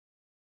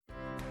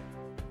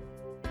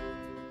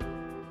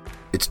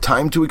It's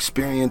time to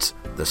experience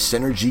the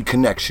Synergy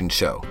Connection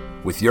Show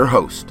with your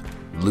host,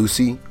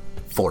 Lucy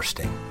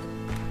Forsting.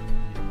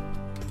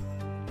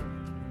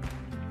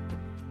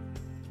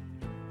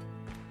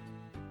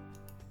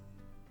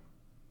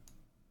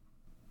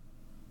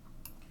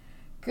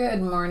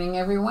 Good morning,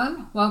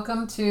 everyone.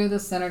 Welcome to the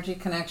Synergy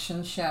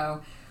Connection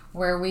Show,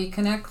 where we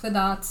connect the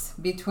dots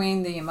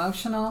between the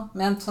emotional,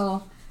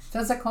 mental,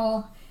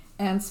 physical,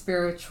 and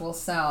spiritual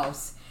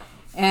selves.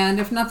 And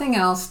if nothing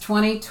else,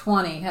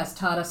 2020 has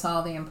taught us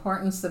all the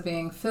importance of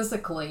being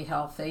physically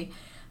healthy.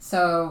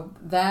 So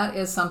that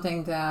is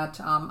something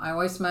that I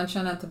always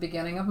mention at the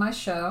beginning of my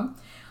show.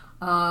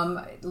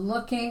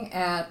 Looking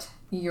at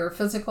your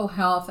physical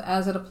health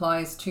as it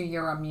applies to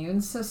your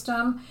immune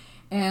system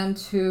and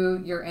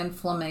to your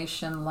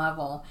inflammation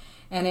level.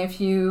 And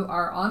if you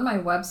are on my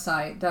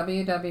website,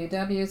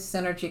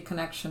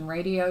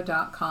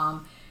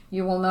 www.synergyconnectionradio.com,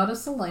 you will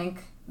notice a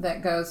link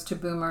that goes to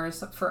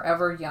Boomers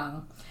Forever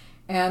Young.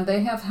 And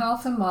they have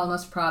health and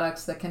wellness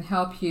products that can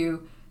help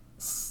you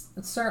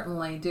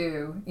certainly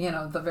do,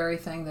 the very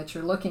thing that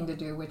you're looking to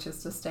do, which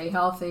is to stay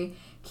healthy,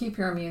 keep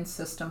your immune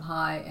system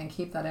high, and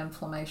keep that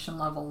inflammation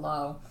level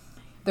low.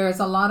 There's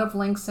a lot of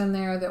links in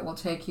there that will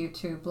take you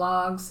to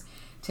blogs,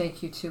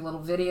 take you to little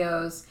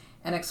videos,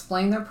 and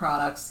explain their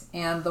products.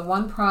 And the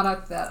one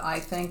product that I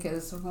think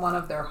is one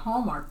of their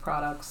hallmark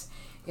products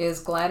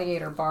is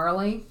Gladiator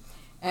Barley.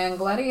 And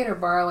Gladiator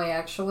Barley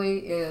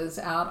actually is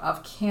out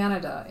of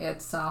Canada.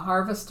 It's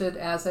harvested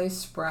as a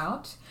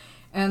sprout,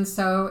 and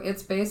so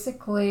it's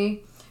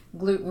basically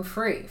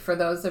gluten-free for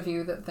those of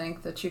you that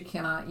think that you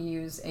cannot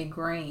use a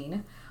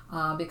grain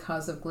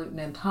because of gluten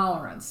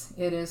intolerance.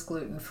 It is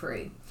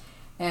gluten-free,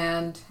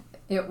 and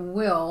it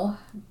will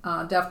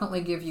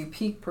definitely give you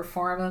peak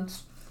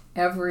performance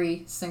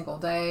every single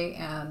day.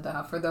 And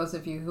for those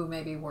of you who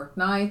maybe work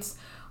nights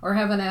or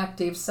have an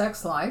active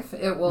sex life,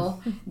 it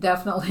will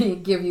definitely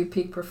give you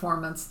peak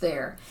performance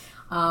there.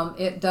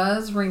 It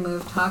does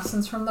remove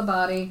toxins from the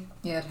body.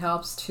 It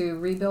helps to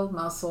rebuild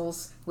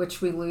muscles,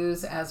 which we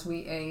lose as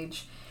we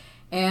age.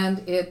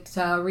 And it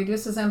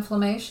reduces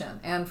inflammation.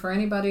 And for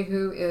anybody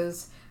who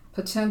is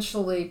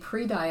potentially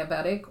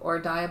pre-diabetic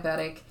or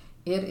diabetic,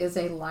 it is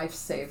a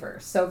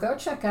lifesaver. So go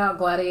check out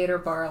Gladiator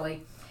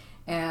Barley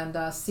and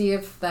see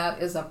if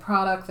that is a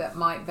product that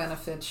might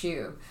benefit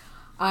you.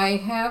 I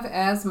have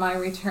as my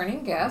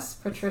returning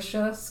guest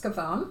Patricia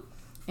Scavone,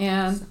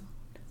 and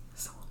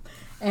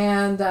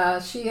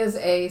she is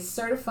a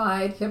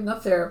certified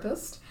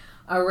hypnotherapist,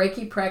 a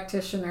Reiki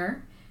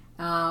practitioner,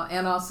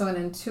 and also an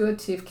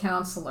intuitive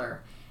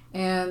counselor.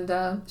 And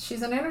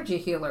she's an energy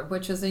healer,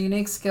 which is a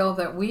unique skill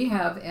that we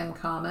have in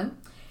common,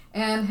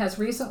 and has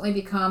recently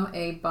become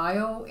a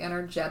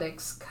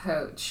bioenergetics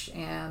coach.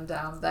 And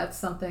that's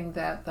something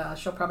that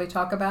she'll probably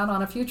talk about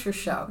on a future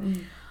show.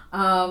 Mm-hmm.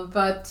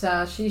 But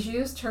she's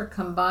used her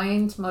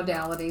combined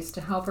modalities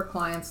to help her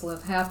clients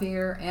live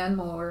happier and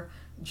more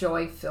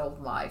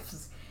joy-filled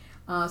lives.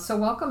 So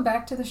welcome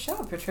back to the show,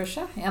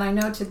 Patricia. And I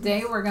know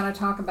today we're going to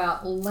talk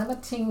about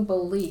limiting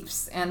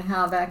beliefs and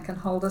how that can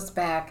hold us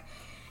back.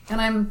 And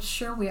I'm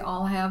sure we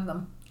all have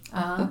them.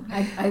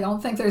 I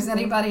don't think there's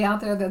anybody out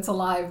there that's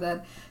alive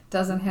that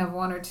doesn't have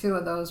one or two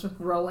of those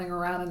rolling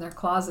around in their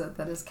closet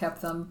that has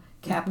kept them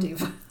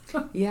captive.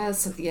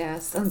 Yes.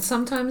 And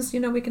sometimes,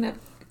 we can have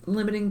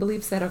limiting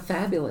beliefs that are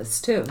fabulous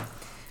too,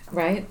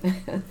 right?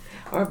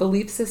 Our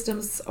belief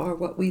systems are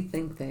what we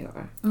think they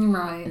are.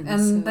 Right.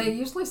 And they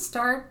usually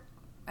start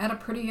at a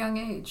pretty young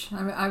age.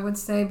 I would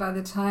say by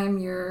the time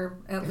you're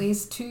at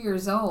least 2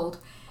 years old,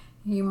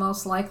 you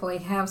most likely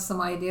have some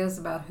ideas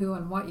about who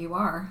and what you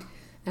are.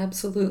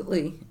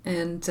 Absolutely.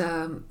 And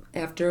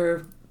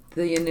after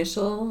the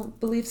initial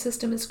belief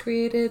system is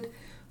created,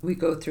 we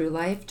go through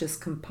life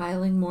just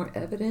compiling more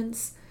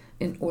evidence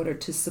in order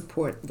to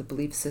support the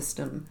belief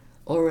system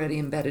already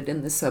embedded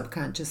in the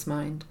subconscious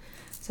mind.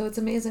 So it's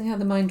amazing how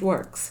the mind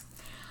works.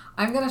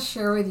 I'm going to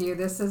share with you,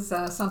 this is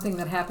something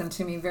that happened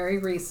to me very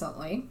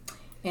recently,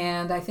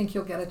 and I think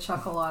you'll get a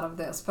chuckle out of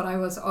this. But I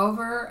was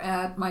over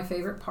at my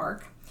favorite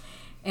park,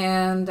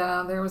 and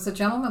there was a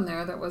gentleman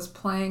there that was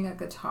playing a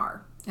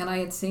guitar, and I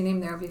had seen him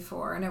there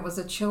before, and it was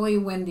a chilly,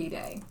 windy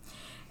day.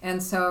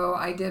 And so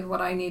I did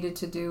what I needed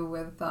to do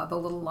with the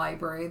little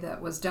library that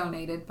was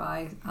donated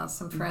by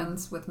some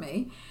friends with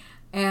me.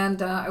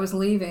 And I was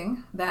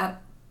leaving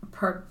that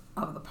part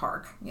of the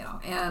park,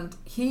 and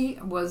he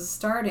was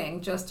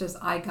starting just as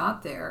I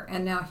got there,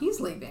 and now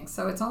he's leaving.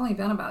 So it's only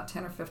been about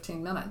 10 or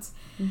 15 minutes.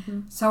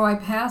 Mm-hmm. So I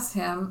passed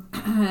him,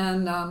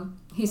 and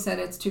he said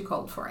it's too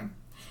cold for him.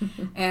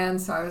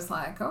 And so I was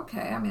like,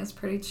 okay, it's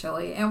pretty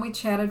chilly. And we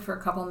chatted for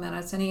a couple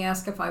minutes, and he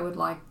asked if I would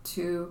like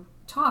to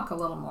talk a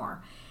little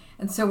more.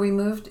 And so we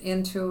moved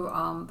into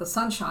the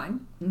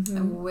sunshine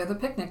with a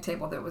picnic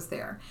table that was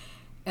there.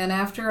 And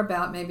after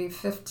about maybe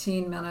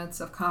 15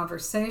 minutes of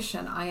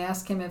conversation, I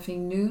asked him if he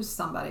knew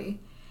somebody.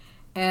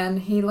 And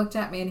he looked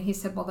at me and he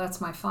said, well, that's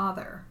my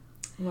father.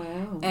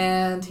 Wow.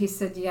 And he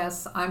said,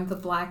 yes, I'm the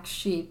black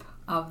sheep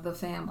of the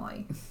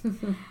family.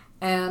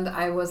 And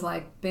I was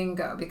like,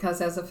 bingo,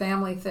 because as a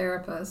family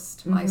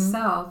therapist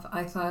myself,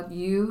 I thought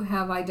you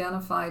have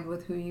identified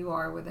with who you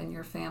are within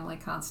your family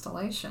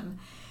constellation.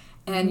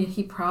 And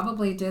he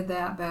probably did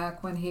that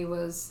back when he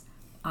was,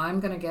 I'm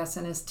going to guess,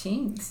 in his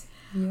teens.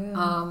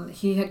 Yeah.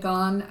 He had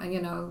gone,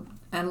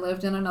 and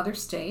lived in another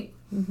state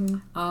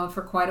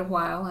for quite a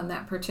while. And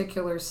that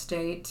particular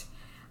state,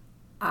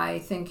 I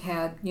think,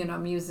 had,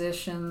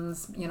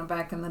 musicians,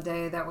 back in the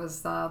day, that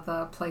was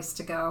the place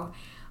to go.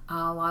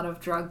 A lot of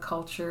drug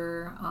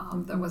culture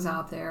that was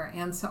out there.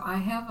 And so I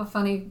have a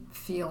funny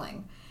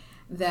feeling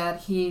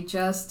that he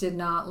just did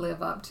not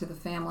live up to the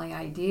family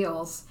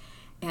ideals,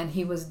 and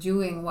he was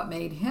doing what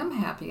made him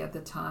happy at the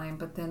time,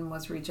 but then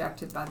was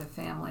rejected by the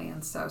family,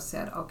 and so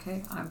said,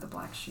 okay, I'm the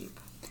black sheep.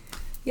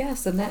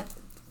 Yes, and that,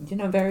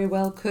 very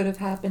well could have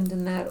happened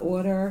in that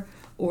order,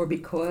 or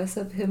because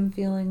of him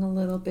feeling a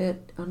little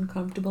bit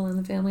uncomfortable in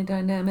the family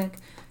dynamic,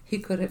 he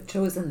could have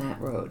chosen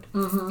that road,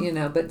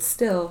 but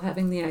still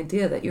having the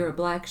idea that you're a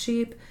black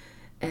sheep.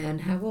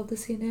 And how old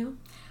is he now?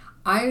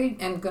 I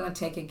am going to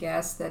take a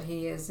guess that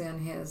he is in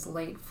his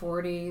late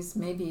 40s,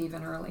 maybe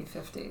even early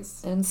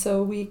 50s. And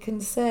so we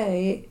can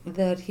say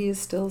that he is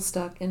still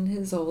stuck in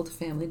his old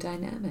family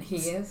dynamics. He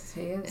is.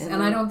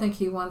 And I don't think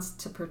he wants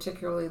to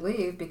particularly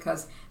leave,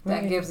 because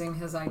that gives him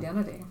his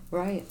identity.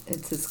 Right.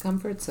 It's his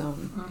comfort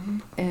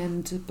zone.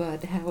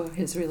 But how are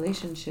his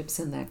relationships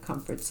in that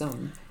comfort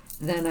zone?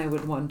 Then I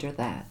would wonder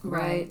that,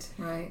 right?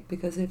 Right.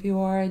 Because if you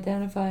are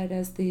identified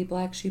as the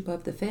black sheep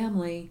of the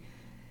family,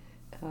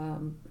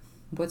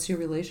 what's your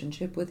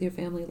relationship with your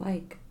family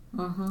like?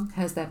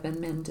 Has that been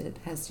mended?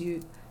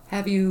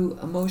 Have you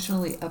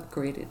emotionally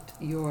upgraded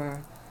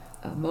your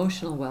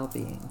emotional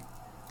well-being,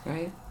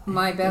 right?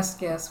 My best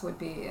guess would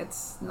be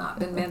it's not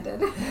been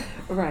mended.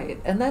 Right.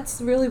 And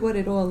that's really what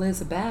it all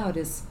is about,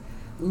 is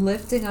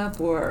lifting up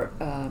or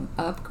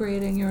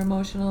upgrading your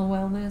emotional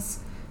wellness.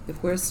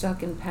 If we're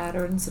stuck in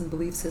patterns and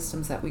belief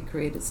systems that we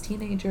create as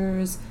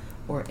teenagers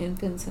or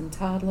infants and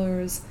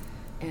toddlers,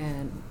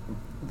 and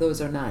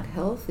those are not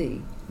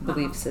healthy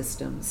belief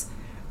systems,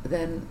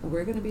 then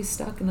we're going to be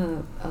stuck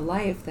in a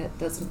life that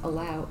doesn't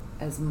allow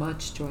as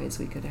much joy as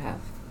we could have,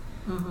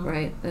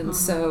 right? And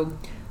so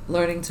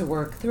learning to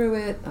work through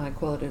it, I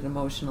call it an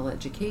emotional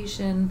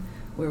education,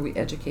 where we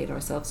educate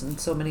ourselves in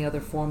so many other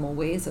formal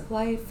ways of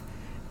life.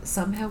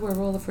 Somehow we're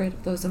all afraid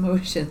of those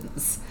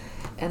emotions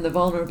and the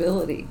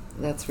vulnerability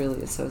that's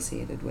really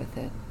associated with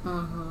it.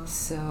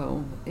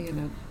 So,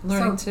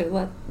 learning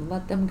to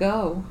let them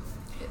go.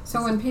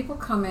 So when people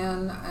come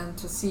in and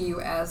to see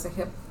you as a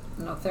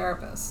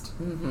hypnotherapist,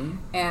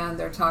 and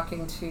they're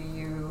talking to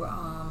you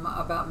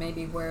about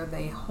maybe where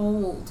they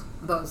hold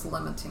those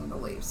limiting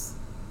beliefs,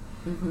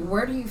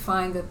 where do you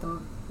find that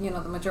the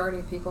majority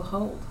of people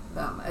hold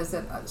them? Is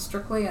it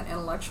strictly an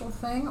intellectual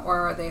thing, or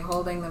are they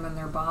holding them in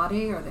their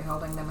body? Are they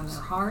holding them in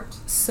their heart?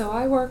 So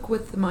I work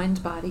with the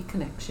mind-body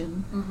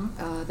connection.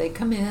 They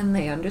come in,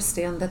 they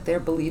understand that their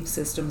belief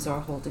systems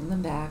are holding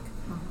them back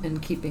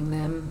and keeping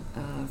them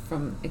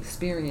from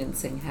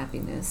experiencing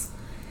happiness.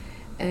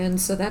 And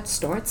so that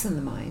starts in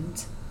the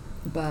mind,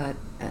 but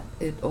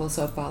it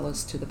also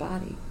follows to the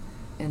body.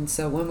 And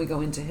so when we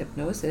go into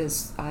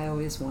hypnosis, I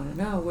always want to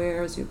know,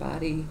 where is your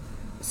body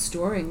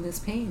storing this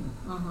pain?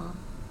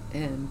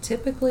 And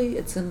typically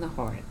it's in the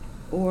heart,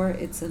 or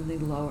it's in the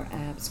lower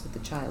abs with the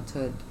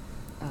childhood,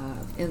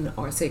 in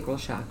our sacral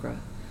chakra.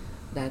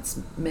 That's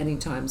many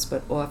times,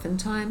 but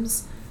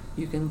oftentimes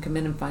you can come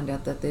in and find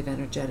out that they've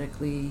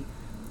energetically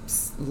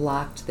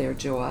locked their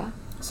jaw,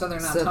 so they're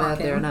not so talking. that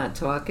they're not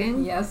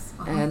talking. Yes.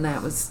 And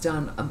that was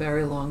done a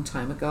very long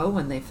time ago,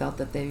 when they felt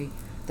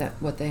that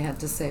what they had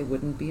to say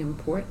wouldn't be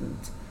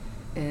important.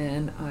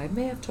 And I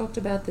may have talked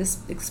about this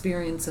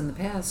experience in the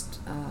past,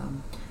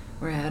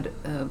 where I had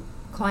a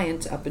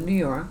client up in New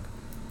York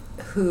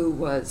who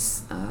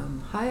was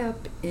high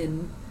up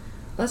in,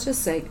 let's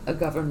just say, a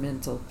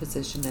governmental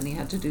position, and he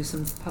had to do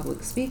some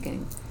public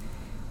speaking.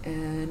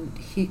 And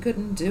he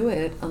couldn't do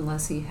it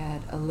unless he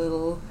had a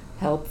little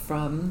help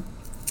from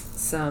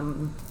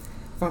some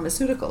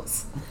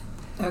pharmaceuticals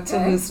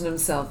to loosen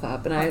himself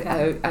up. And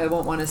I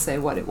won't want to say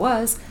what it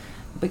was,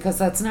 because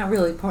that's not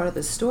really part of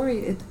the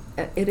story.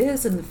 It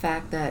is in the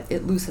fact that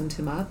it loosened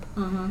him up.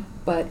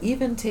 But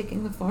even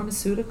taking the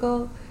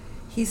pharmaceutical,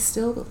 he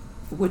still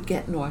would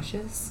get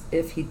nauseous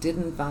if he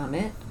didn't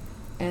vomit.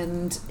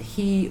 And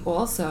he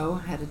also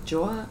had a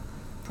jaw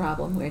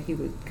problem where he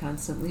would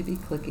constantly be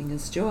clicking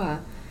his jaw.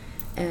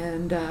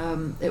 And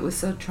it was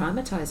so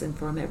traumatizing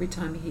for him every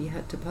time he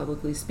had to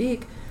publicly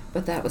speak,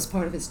 but that was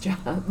part of his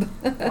job.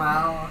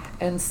 Wow.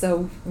 And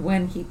so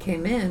when he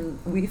came in,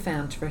 we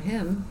found for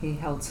him, he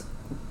held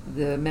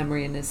the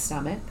memory in his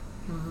stomach,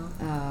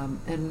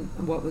 and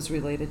what was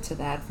related to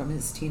that from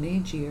his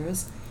teenage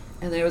years.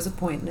 And there was a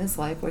point in his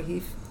life where he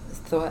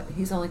thought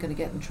he's only going to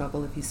get in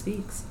trouble if he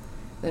speaks,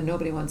 that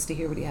nobody wants to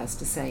hear what he has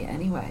to say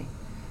anyway.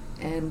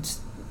 And,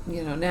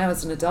 now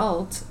as an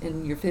adult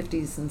in your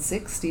 50s and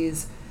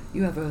 60s,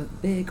 you have a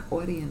big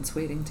audience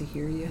waiting to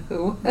hear you.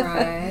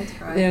 Right.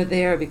 They're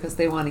there because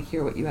they want to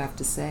hear what you have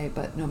to say,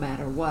 but no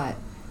matter what,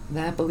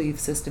 that belief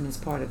system is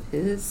part of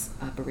his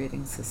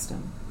operating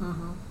system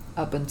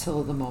up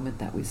until the moment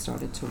that we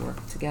started to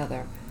work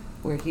together,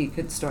 where he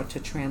could start to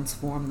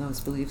transform those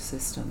belief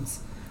systems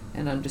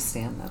and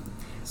understand them.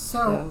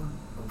 So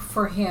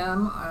for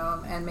him,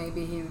 and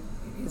maybe he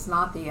is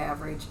not the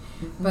average,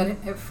 but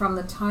from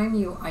the time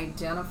you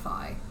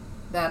identify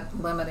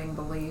that limiting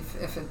belief,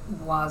 if it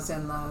was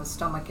in the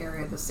stomach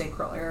area, the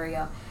sacral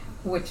area,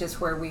 which is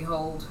where we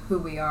hold who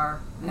we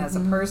are as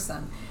a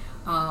person,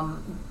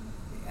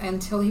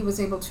 until he was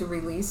able to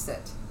release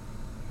it,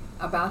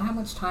 about how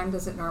much time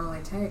does it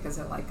normally take? Is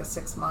it like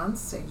 6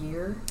 months, a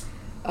year?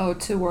 Oh,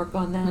 to work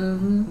on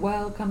that?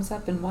 Well, it comes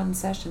up in one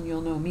session.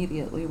 You'll know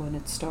immediately when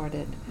it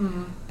started.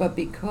 But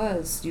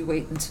because you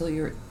wait until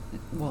you're,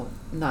 well,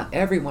 not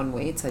everyone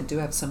waits. I do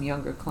have some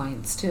younger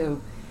clients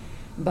too.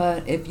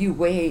 But if you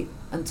wait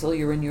until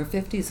you're in your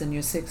 50s and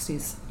your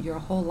 60s, your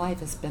whole life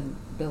has been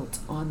built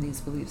on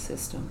these belief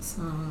systems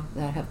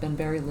that have been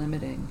very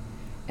limiting.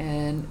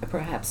 And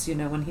perhaps,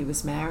 when he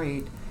was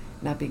married,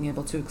 not being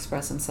able to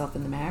express himself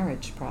in the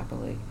marriage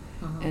properly.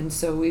 And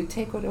so we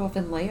take it off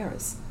in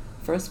layers.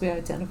 First, we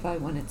identify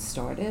when it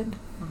started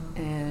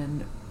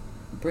and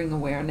bring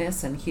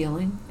awareness and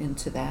healing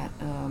into that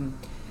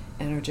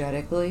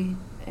energetically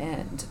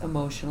and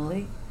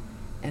emotionally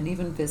and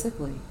even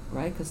physically,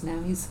 right? Because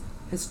now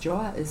his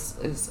jaw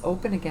is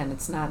open again.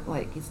 It's not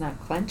like he's not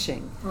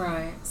clenching.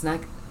 Right. It's not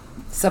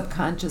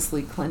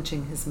subconsciously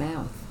clenching his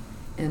mouth.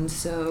 And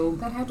so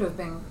that had to have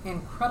been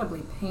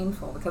incredibly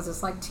painful because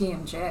it's like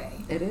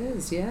TMJ. It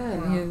is, yeah.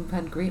 And he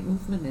had great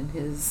movement in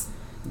his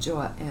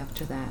jaw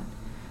after that.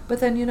 But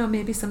then,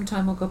 maybe some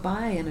time will go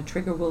by and a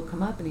trigger will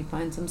come up and he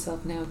finds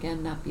himself now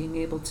again not being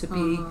able to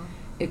be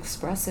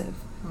expressive.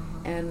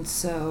 And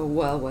so,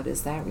 well, what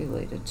is that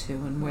related to?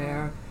 And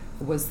where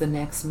was the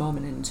next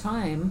moment in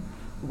time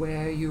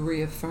where you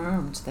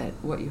reaffirmed that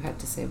what you had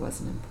to say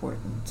wasn't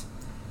important?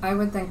 I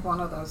would think one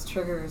of those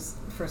triggers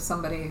for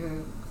somebody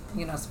who,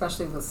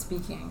 especially with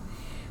speaking,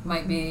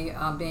 might be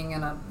being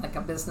in a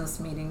business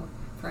meeting,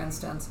 for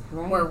instance,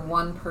 where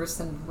one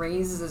person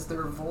raises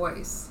their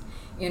voice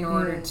in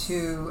order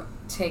to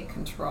take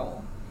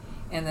control,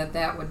 and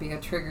that would be a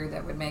trigger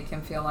that would make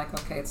him feel like,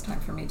 okay, it's time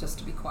for me just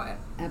to be quiet.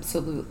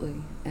 Absolutely.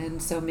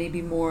 And so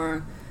maybe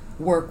more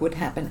work would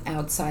happen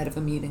outside of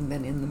a meeting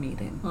than in the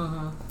meeting,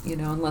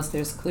 unless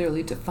there's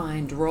clearly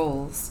defined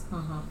roles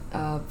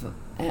of,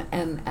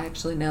 and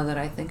actually now that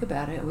I think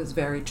about it, it was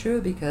very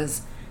true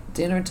because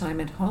dinner time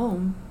at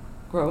home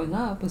growing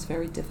up was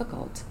very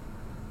difficult.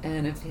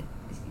 And if you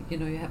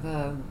have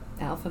a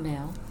alpha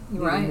male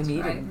leading the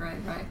meeting,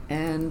 right,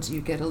 and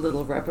you get a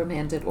little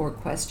reprimanded or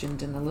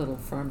questioned in a little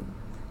firm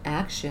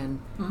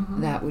action,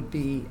 that would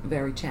be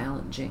very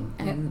challenging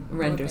and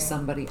render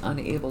somebody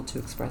unable to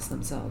express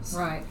themselves.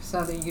 Right,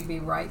 so that you'd be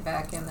right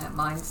back in that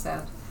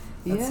mindset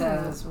that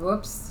says,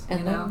 whoops,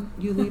 and then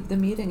you leave the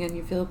meeting and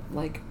you feel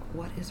like,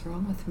 what is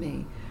wrong with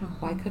me?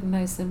 Why couldn't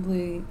I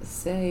simply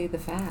say the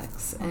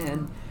facts?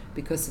 And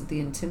because of the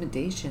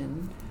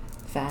intimidation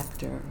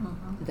factor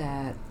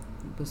that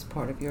was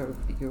part of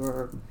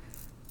your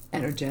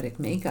energetic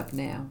makeup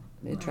now,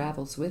 it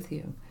travels with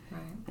you.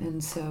 Right.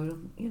 And so,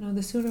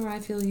 the sooner I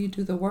feel you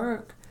do the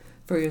work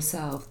for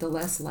yourself, the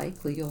less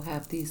likely you'll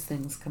have these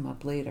things come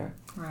up later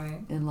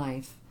in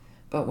life.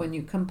 But when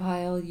you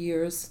compile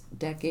years,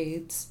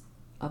 decades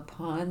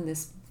upon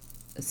this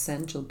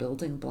essential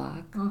building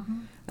block,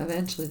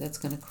 eventually that's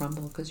going to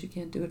crumble because you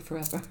can't do it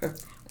forever.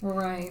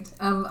 Right.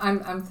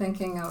 I'm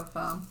thinking of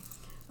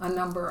a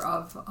number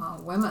of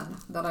women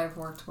that I've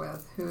worked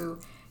with who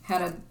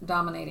had a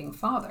dominating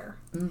father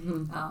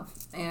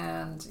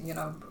and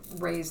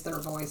raised their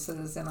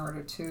voices in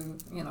order to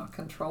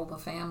control the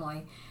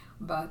family.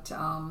 But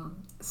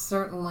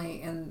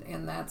certainly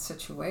in that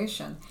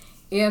situation,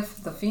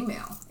 if the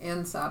female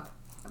ends up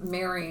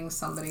marrying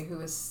somebody who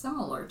is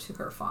similar to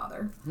her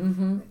father,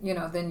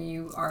 then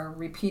you are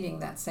repeating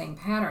that same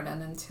pattern.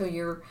 And until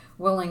you're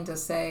willing to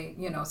say,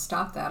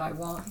 stop that, I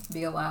won't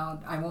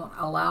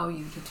allow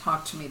you to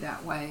talk to me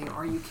that way,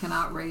 or you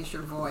cannot raise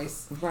your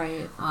voice,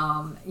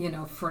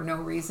 for no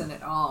reason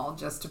at all,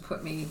 just to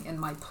put me in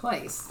my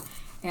place.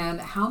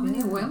 And how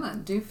many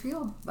women do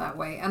feel that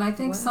way? And I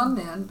think some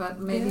men, but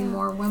maybe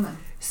more women.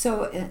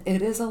 So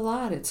it is a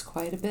lot. It's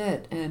quite a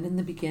bit. And in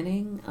the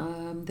beginning,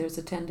 there's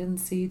a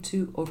tendency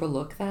to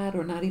overlook that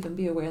or not even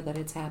be aware that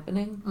it's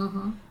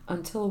happening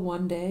until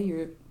one day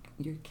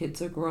your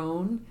kids are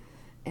grown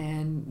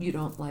and you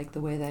don't like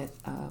the way that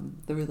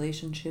the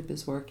relationship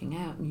is working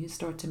out and you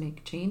start to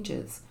make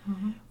changes.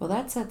 Well,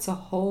 that sets a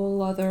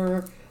whole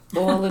other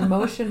ball in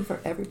motion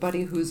for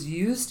everybody who's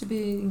used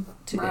to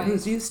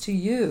who's used to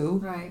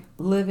you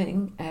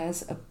living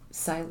as a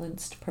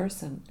silenced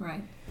person.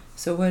 Right.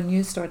 So when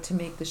you start to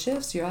make the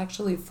shifts, you're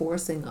actually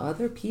forcing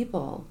other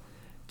people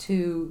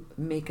to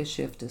make a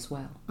shift as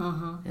well.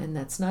 And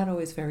that's not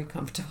always very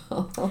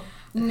comfortable.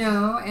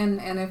 No, and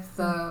if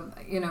the,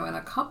 in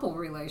a couple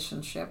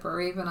relationship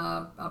or even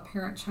a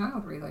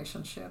parent-child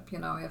relationship,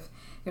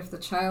 if the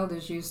child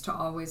is used to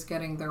always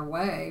getting their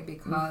way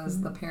because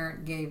the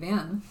parent gave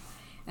in,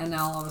 and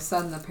now all of a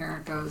sudden the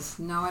parent goes,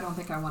 no, I don't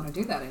think I want to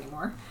do that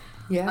anymore.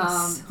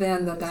 Yes.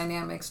 Then the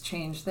dynamics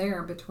change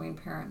there between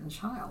parent and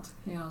child.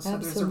 So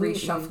Absolutely.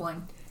 there's a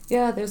reshuffling.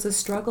 Yeah, there's a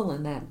struggle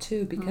in that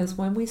too, because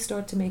when we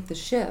start to make the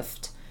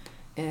shift,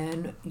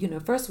 and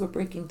first we're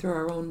breaking through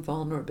our own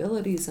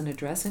vulnerabilities and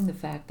addressing the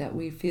fact that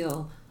we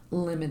feel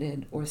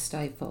limited or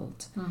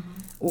stifled,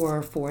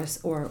 or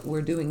forced, or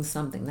we're doing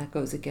something that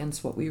goes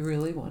against what we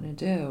really want to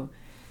do.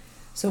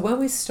 So when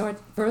we start,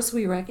 first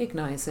we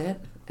recognize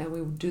it and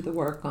we do the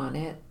work on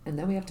it, and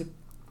then we have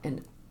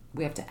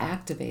to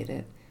activate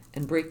it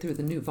and break through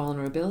the new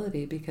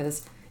vulnerability,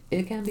 because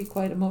it can be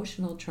quite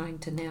emotional trying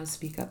to now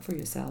speak up for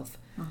yourself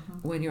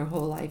when your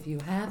whole life you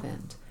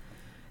haven't.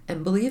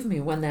 And believe me,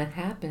 when that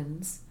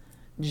happens,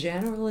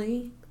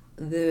 generally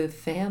the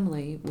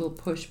family will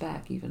push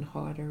back even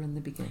harder in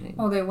the beginning.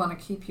 Oh, they want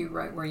to keep you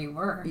right where you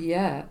were.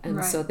 Yeah, and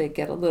Right. so they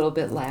get a little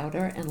bit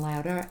louder and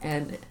louder,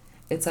 and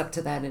it's up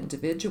to that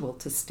individual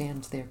to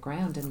stand their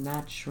ground and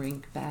not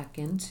shrink back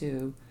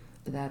into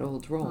that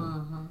old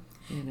role.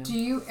 Do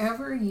you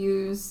ever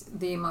use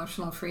the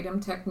emotional freedom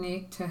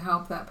technique to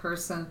help that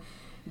person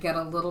get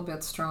a little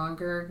bit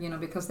stronger?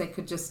 Because they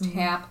could just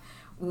tap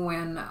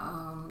when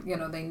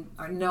they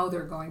know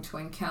they're going to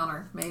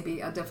encounter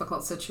maybe a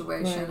difficult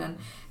situation, Right.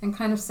 and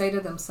kind of say to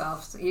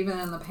themselves, even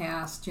in the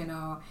past,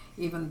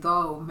 even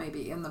though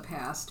maybe in the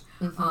past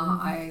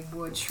I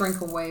would shrink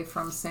away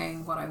from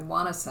saying what I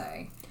want to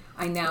say,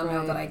 I now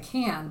know that I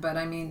can. But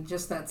I mean,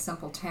 just that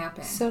simple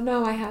tapping. So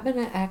no, I haven't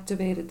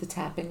activated the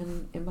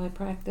tapping in my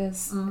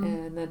practice,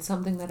 and that's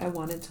something that I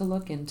wanted to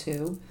look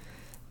into.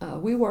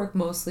 We work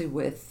mostly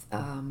with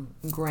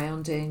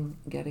grounding,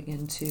 getting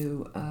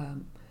into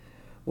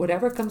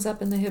whatever comes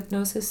up in the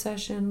hypnosis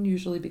session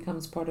usually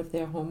becomes part of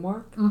their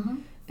homework,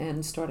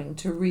 and starting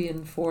to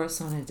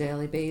reinforce on a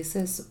daily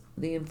basis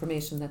the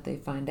information that they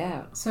find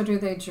out. So do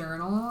they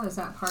journal? Is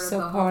that part of the So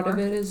homework? part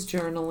of it is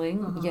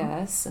journaling,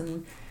 yes,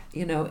 and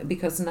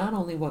because not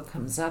only what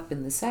comes up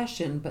in the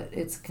session, but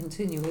it's a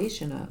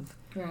continuation of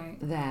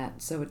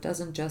that, so it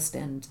doesn't just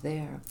end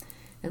there.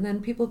 And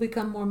then people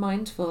become more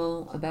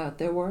mindful about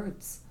their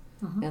words,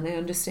 and they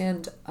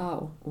understand,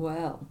 oh,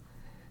 well,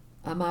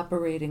 I'm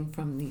operating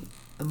from the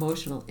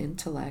emotional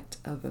intellect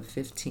of a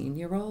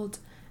 15-year-old,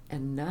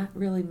 and not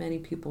really many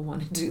people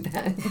want to do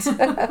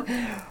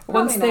that.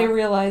 Once they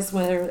realize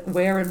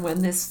where and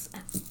when this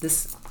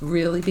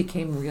really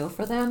became real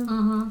for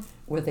them,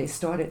 where they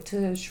started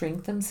to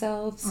shrink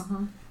themselves,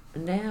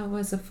 now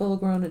as a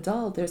full-grown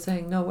adult, they're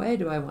saying, no way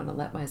do I want to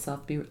let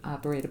myself be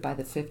operated by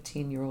the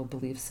 15-year-old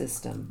belief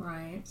system.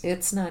 Right.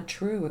 It's not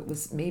true. It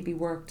was maybe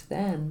worked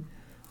then,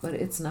 but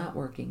it's not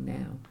working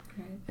now.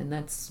 Right. And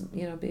that's,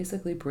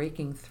 basically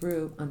breaking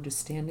through,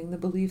 understanding the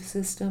belief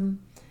system,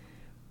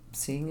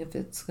 seeing if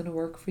it's going to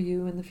work for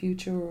you in the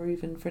future or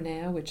even for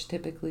now, which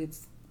typically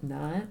it's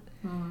not.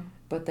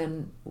 But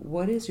then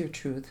what is your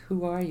truth?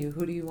 Who are you?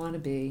 Who do you want to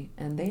be?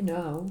 And they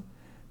know,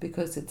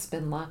 because it's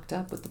been locked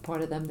up with the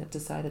part of them that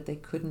decided they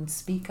couldn't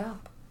speak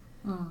up,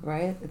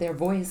 right? Their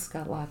voice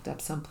got locked up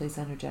someplace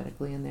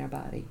energetically in their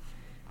body.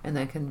 And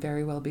that can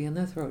very well be in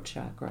the throat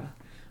chakra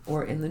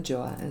or in the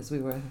jaw, as we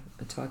were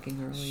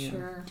talking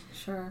earlier.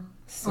 Sure.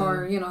 So,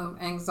 or,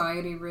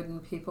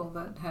 anxiety-ridden people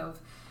that have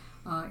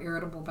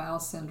irritable bowel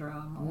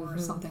syndrome or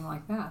something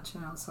like that,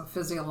 So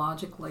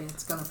physiologically,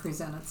 it's going to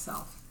present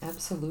itself.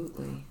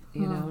 Absolutely.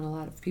 And a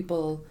lot of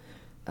people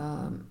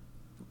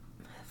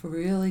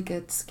really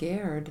get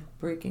scared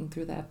breaking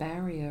through that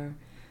barrier,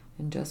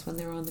 and just when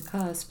they're on the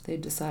cusp, they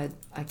decide,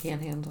 I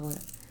can't handle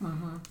it.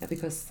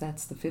 Because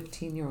that's the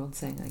 15-year-old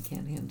saying, I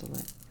can't handle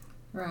it.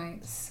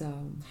 Right.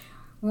 So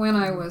when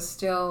I was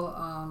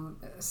still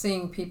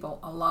seeing people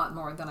a lot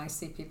more than I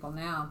see people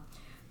now,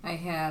 I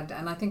had,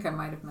 and I think I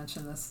might have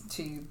mentioned this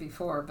to you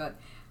before, but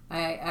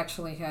I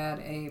actually had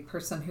a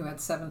person who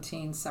had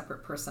 17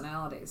 separate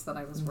personalities that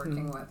I was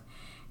working with.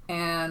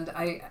 And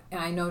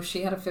I know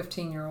she had a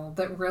 15-year-old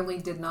that really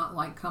did not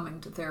like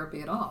coming to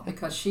therapy at all,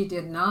 because she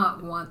did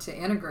not want to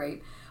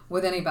integrate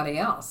with anybody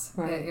else.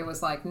 Right. It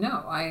was like,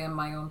 no, I am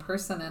my own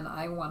person and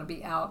I want to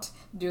be out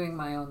doing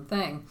my own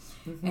thing.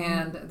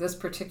 And this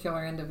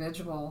particular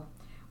individual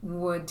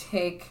would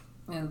take,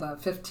 and the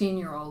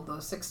 15-year-old, the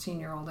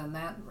 16-year-old in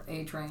that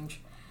age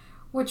range,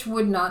 which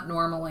would not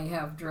normally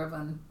have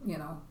driven,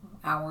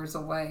 hours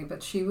away,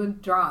 but she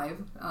would drive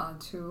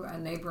to a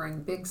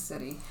neighboring big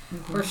city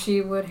where she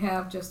would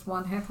have just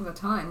one heck of a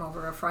time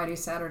over a Friday,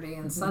 Saturday,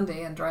 and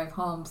Sunday, and drive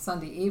home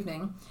Sunday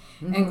evening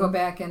and go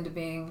back into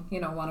being,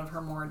 one of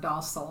her more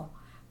docile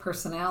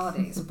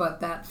personalities. But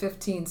that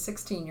 15,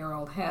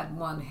 16-year-old had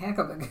one heck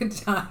of a good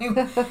time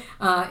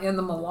in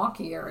the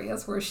Milwaukee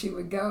areas where she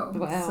would go.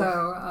 Wow.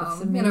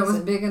 So, it was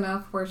big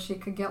enough where she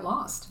could get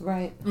lost.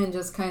 Right. And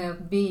just kind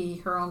of be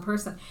her own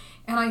person.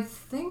 And I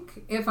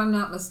think, if I'm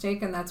not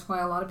mistaken, that's why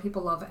a lot of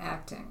people love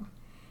acting,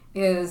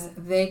 is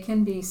they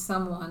can be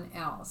someone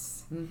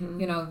else.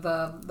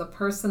 The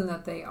person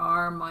that they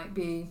are might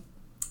be,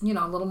 a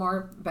little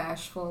more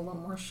bashful, a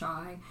little more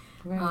shy,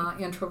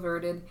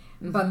 introverted,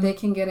 but they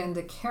can get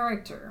into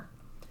character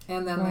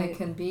And then they Right.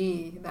 can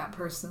be that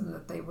person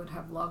that they would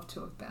have loved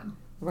to have been.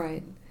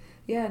 Right.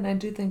 Yeah, and I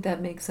do think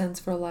that makes sense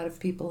for a lot of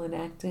people in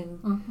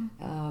acting.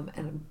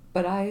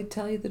 But I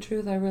tell you the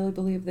truth, I really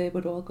believe they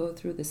would all go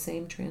through the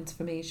same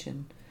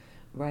transformation,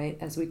 right?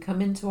 As we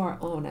come into our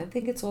own. I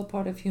think it's all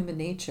part of human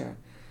nature,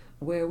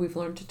 where we've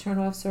learned to turn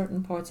off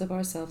certain parts of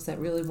ourselves that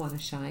really want to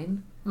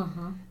shine.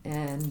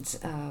 And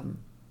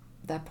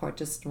that part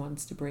just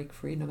wants to break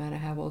free. No matter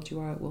how old you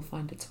are, it will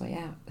find its way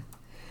out.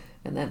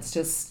 And that's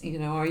just,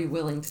 are you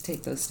willing to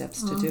take those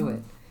steps to do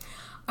it?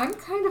 I'm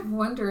kind of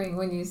wondering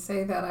when you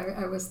say that,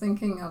 I was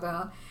thinking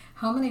about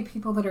how many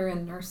people that are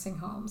in nursing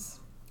homes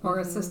or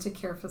assisted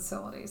care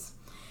facilities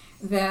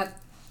that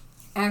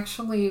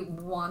actually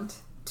want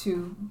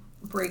to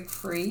break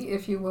free,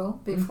 if you will,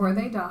 before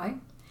they die.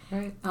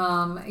 Right.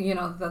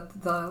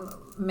 The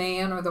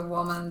man or the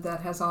woman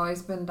that has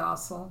always been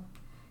docile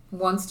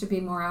wants to be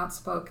more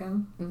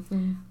outspoken.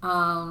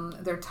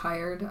 They're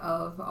tired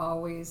of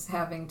always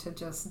having to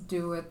just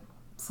do it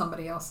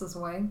somebody else's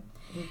way.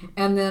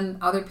 And then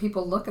other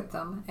people look at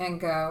them and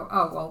go,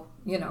 oh, well,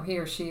 he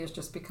or she has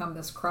just become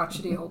this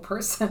crotchety old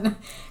person.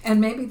 And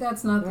maybe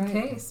that's not the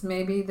case.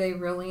 Maybe they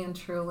really and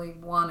truly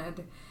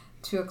wanted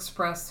to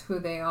express who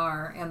they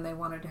are and they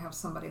wanted to have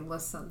somebody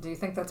listen. Do you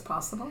think that's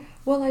possible?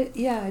 Well,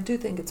 I do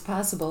think it's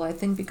possible. I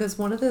think because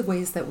one of the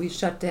ways that we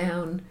shut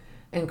down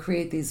and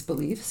create these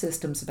belief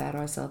systems about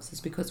ourselves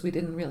is because we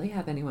didn't really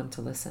have anyone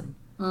to listen,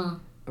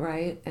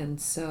 right?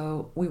 And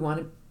so we want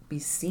to be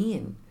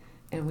seen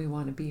and we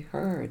want to be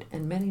heard.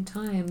 And many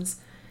times,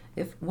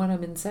 when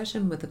I'm in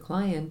session with a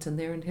client and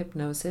they're in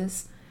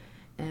hypnosis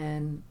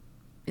and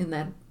in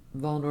that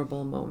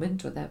vulnerable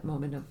moment or that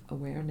moment of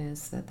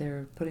awareness that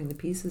they're putting the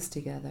pieces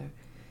together,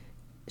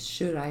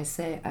 should I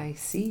say, I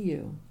see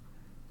you?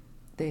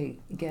 They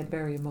get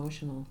very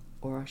emotional.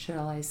 Or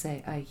shall I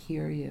say, I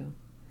hear you?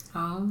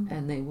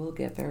 And they will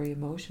get very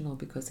emotional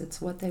because it's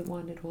what they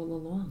wanted all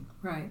along.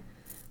 Right.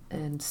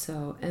 And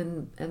so,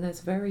 and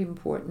that's very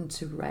important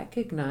to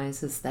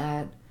recognize, is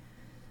that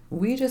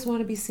we just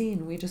want to be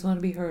seen. We just want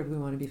to be heard. We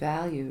want to be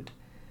valued.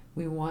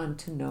 We want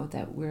to know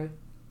that we're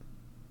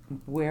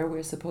where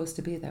we're supposed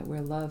to be, that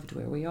we're loved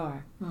where we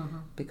are.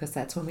 Because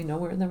that's when we know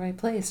we're in the right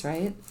place,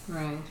 right?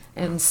 Right.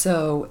 And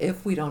so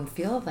if we don't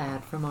feel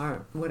that from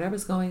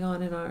whatever's going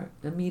on in our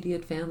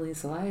immediate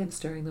families' lives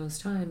during those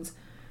times,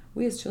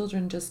 we as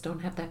children just don't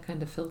have that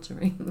kind of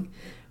filtering.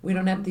 We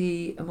don't have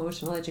the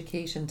emotional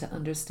education to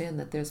understand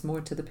that there's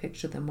more to the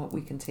picture than what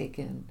we can take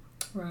in.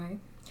 Right.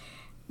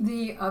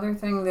 The other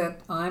thing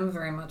that I'm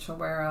very much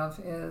aware of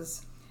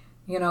is,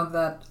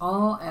 that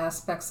all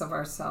aspects of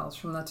ourselves,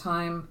 from the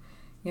time,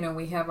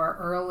 we have our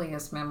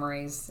earliest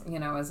memories,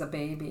 as a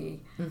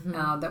baby,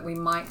 that we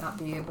might not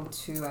be able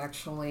to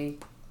actually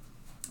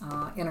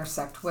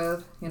intersect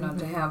with,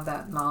 to have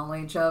that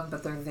knowledge of,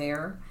 but they're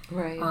there.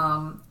 Right.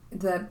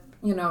 That,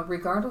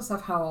 regardless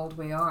of how old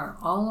we are,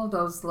 all of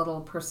those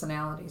little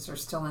personalities are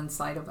still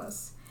inside of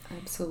us.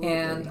 Absolutely.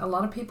 And a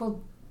lot of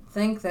people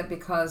think that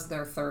because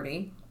they're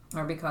 30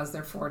 or because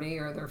they're 40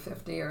 or they're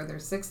 50 or they're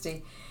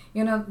 60,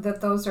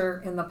 that those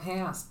are in the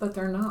past, but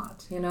they're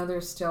not.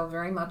 They're still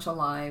very much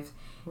alive,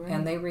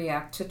 and they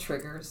react to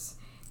triggers,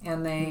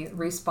 and they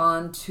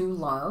respond to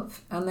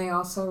love, and they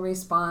also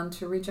respond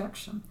to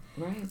rejection.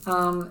 Right.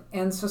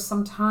 And so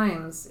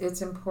sometimes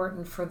it's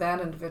important for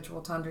that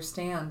individual to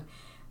understand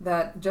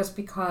that just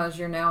because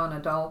you're now an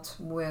adult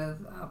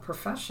with a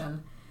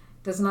profession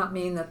does not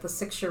mean that the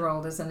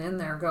 6-year-old isn't in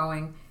there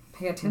going,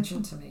 pay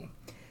attention to me.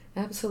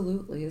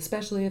 Absolutely,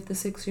 especially if the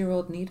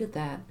 6-year-old needed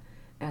that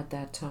at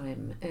that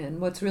time. And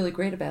what's really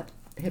great about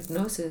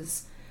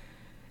hypnosis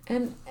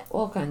and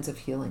all kinds of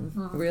healing,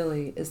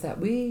 really, is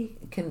that we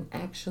can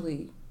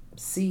actually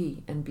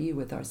see and be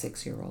with our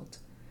 6-year-old.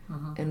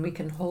 And we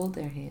can hold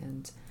their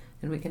hand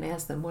and we can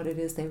ask them what it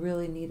is they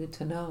really needed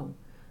to know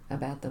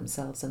about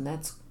themselves. And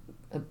that's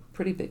a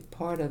pretty big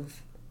part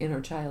of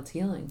inner child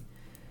healing,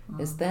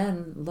 is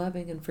then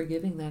loving and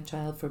forgiving that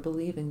child for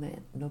believing that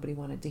nobody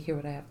wanted to hear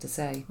what I have to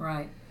say.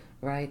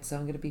 Right, so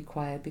I'm going to be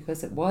quiet,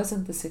 because it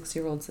wasn't the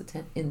 6-year-old's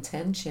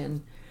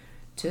intention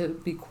to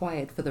be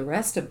quiet for the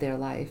rest of their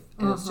life.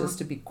 It was just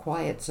to be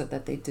quiet so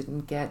that they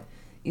didn't get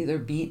either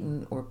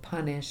beaten or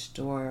punished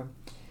or,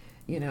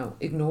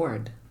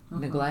 ignored,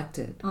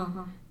 neglected.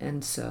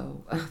 And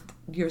so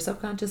your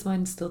subconscious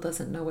mind still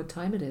doesn't know what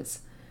time it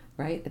is,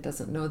 right? It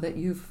doesn't know that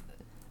you've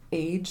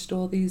aged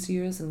all these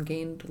years and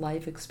gained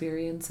life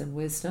experience and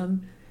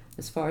wisdom.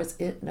 As far as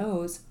it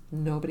knows,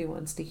 nobody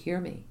wants to hear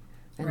me.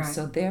 And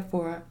so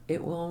therefore,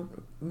 it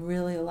won't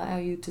really allow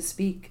you to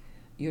speak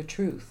your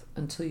truth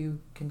until you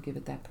can give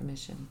it that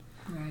permission.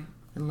 Right.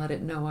 And let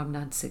it know, I'm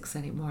not 6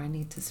 anymore, I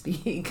need to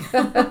speak.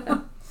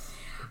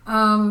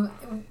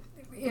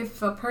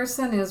 If a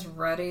person is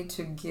ready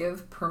to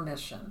give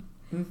permission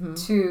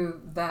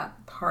to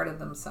that part of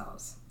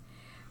themselves,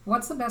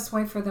 what's the best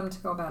way for them to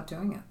go about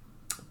doing it?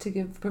 To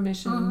give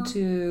permission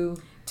to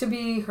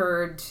be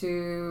heard,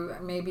 to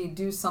maybe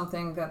do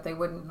something that they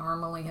wouldn't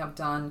normally have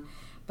done,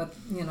 but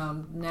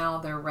now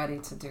they're ready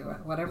to do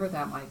it, whatever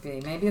that might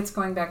be. Maybe it's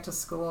going back to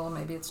school,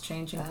 maybe it's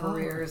changing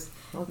careers,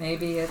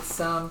 maybe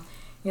it's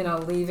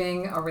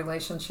leaving a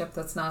relationship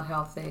that's not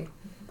healthy.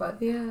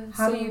 But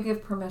how do you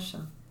give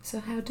permission? So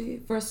how do you,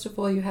 first of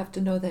all, you have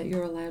to know that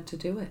you're allowed to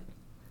do it.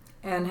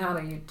 And how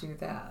do you do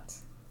that?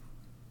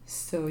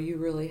 So you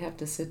really have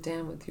to sit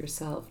down with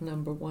yourself,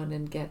 number one,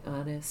 and get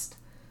honest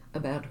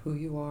about who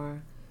you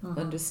are.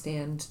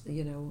 Understand,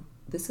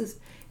 this is,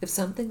 if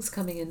something's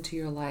coming into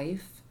your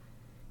life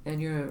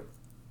and you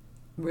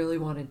really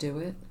want to do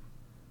it,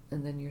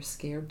 and then you're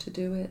scared to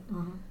do it,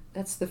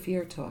 that's the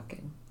fear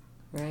talking,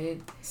 right?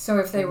 So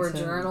if they were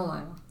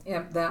journaling,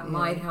 that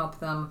might help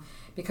them,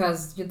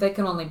 because they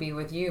can only be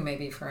with you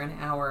maybe for an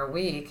hour a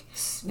week.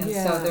 And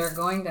so they're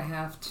going to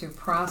have to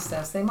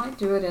process. They might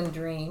do it in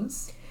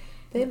dreams.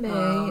 They may.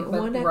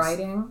 But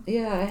writing?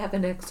 Yeah, I have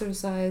an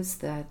exercise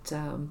that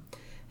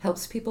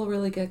helps people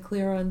really get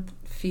clear on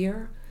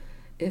fear.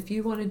 If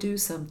you want to do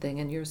something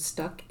and you're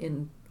stuck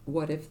in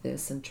what if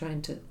this and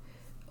trying to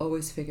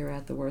always figure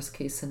out the worst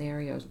case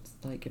scenarios,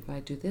 like if I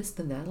do this,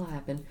 then that'll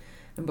happen.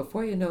 And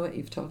before you know it,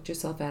 you've talked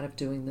yourself out of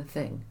doing the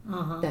thing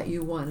that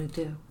you want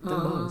to do the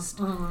most.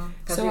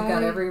 Because you've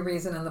got every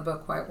reason in the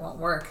book why it won't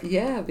work.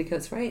 Yeah,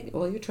 because,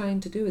 all you're trying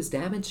to do is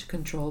damage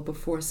control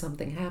before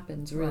something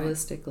happens,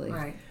 realistically.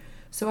 Right.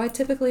 So I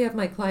typically have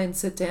my clients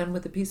sit down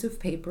with a piece of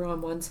paper.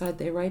 On one side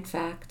they write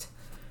fact,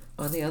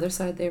 on the other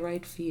side they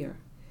write fear.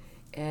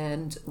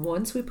 And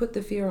once we put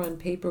the fear on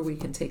paper, we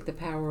can take the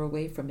power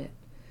away from it,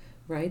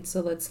 right? So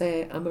let's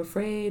say I'm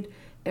afraid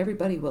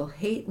everybody will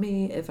hate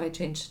me if I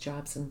change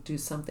jobs and do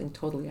something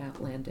totally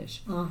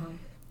outlandish.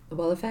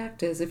 Well, the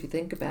fact is, if you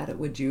think about it,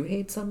 would you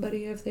hate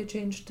somebody if they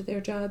changed their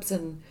jobs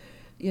and,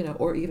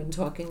 or even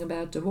talking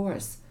about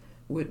divorce?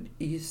 Would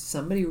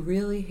somebody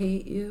really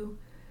hate you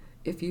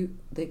if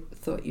they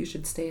thought you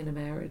should stay in a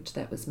marriage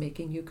that was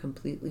making you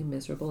completely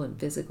miserable and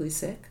physically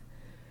sick?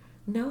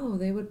 No,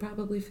 they would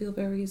probably feel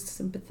very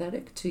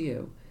sympathetic to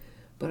you.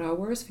 But our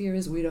worst fear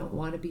is we don't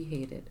want to be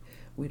hated.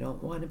 We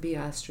don't want to be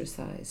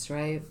ostracized,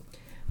 right?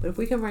 But if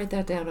we can write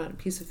that down on a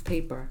piece of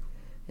paper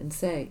and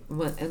say,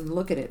 and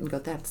look at it and go,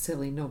 that's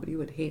silly, nobody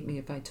would hate me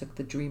if I took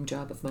the dream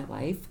job of my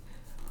life,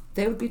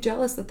 they would be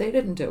jealous that they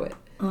didn't do it,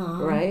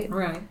 right?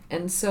 Right.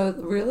 And so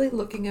really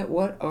looking at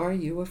what are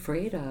you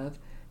afraid of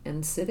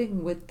and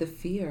sitting with the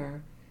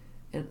fear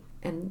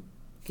and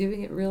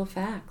giving it real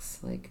facts,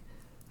 like,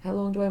 how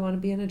long do I want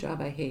to be in a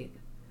job I hate?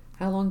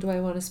 How long do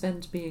I want to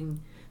spend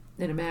being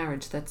in a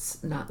marriage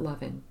that's not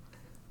loving,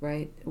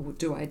 right?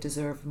 Do I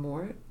deserve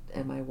more?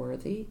 Am I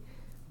worthy,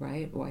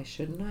 right? Why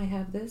shouldn't I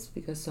have this?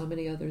 Because so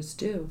many others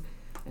do.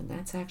 And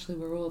that's actually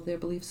where all of their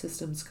belief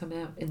systems come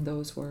out, in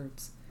those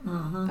words.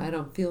 I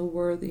don't feel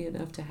worthy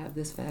enough to have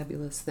this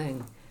fabulous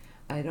thing.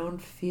 I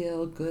don't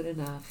feel good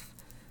enough,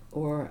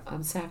 or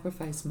I'm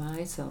sacrificing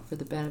myself for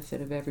the benefit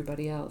of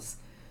everybody else.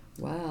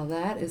 Wow,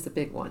 that is a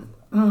big one.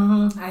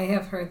 I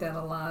have heard that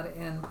a lot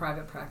in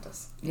private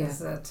practice. Is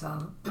that,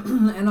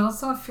 and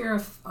also a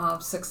fear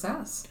of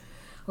success.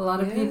 A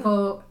lot of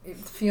people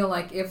feel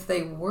like if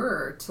they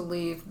were to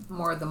leave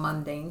more the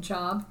mundane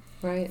job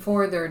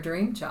for their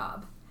dream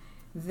job,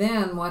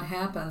 then what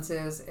happens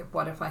is,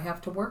 what if I have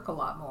to work a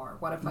lot more?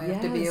 What if I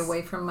have to be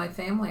away from my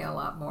family a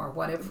lot more?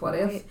 What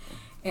if?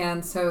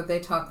 And so they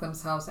talk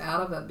themselves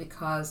out of it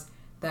because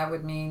that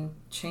would mean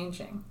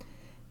changing.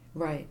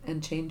 Right,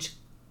 and change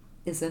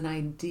is an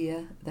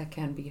idea that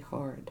can be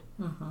hard,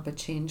 but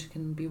change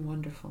can be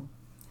wonderful.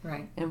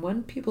 Right. And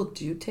when people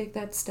do take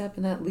that step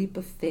and that leap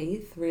of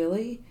faith,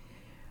 really,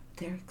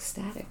 they're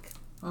ecstatic.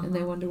 And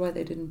they wonder why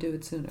they didn't do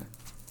it sooner.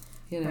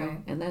 Right.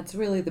 And that's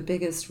really the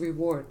biggest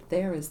reward.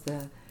 There is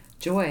the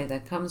joy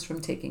that comes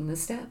from taking the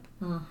step.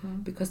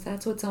 Because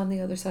that's what's on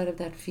the other side of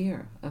that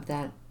fear, of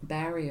that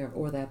barrier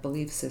or that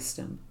belief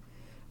system.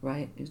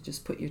 Right? You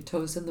just put your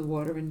toes in the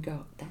water and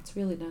go, that's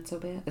really not so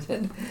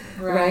bad.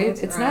 Right?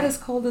 It's not as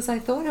cold as I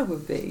thought it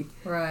would be.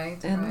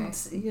 Right. And,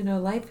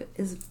 life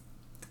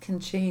can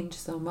change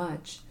so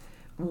much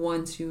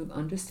once you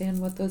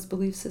understand what those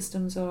belief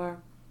systems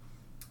are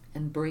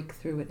and break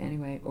through it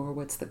anyway, or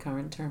what's the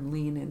current term,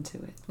 lean into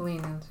it.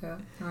 Lean into it,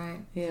 right.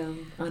 Yeah,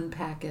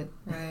 unpack it.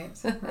 Right,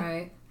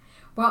 right.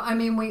 Well, I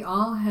mean, we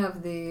all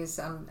have these,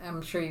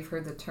 I'm sure you've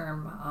heard the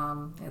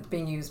term, it's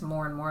being used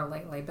more and more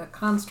lately, but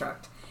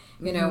construct.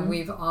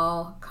 We've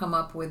all come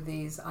up with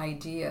these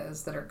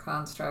ideas that are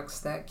constructs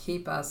that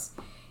keep us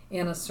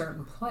in a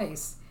certain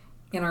place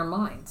in our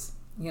minds,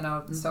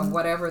 so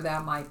whatever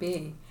that might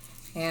be.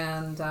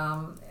 And,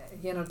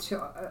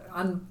 to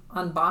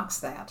unbox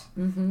that,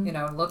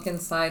 look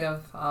inside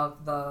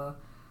of the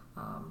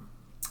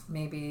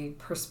maybe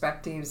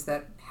perspectives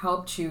that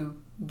helped you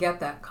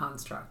get that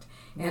construct.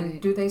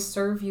 And do they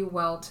serve you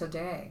well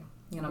today?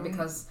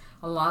 Because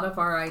a lot of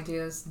our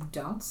ideas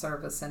don't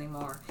serve us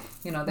anymore.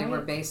 They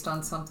were based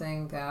on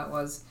something that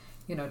was,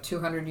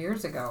 200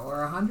 years ago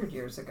or 100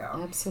 years ago.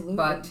 Absolutely.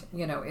 But,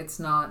 it's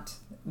not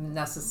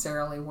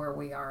necessarily where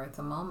we are at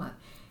the moment.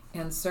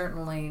 And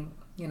certainly,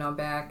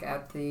 back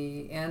at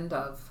the end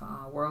of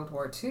World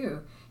War II,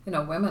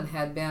 women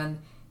had been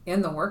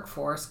in the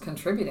workforce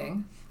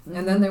contributing,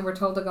 and then they were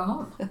told to go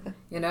home.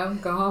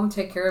 Go home,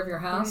 take care of your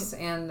house,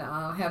 Right. and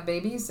have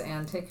babies,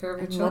 and take care of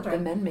your And children. let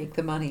the men make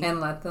the money. And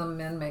let the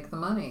men make the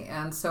money.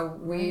 And so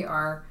we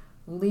are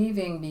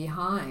leaving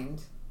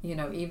behind,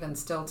 even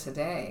still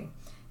today,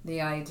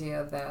 the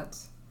idea that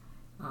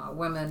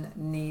women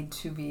need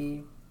to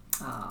be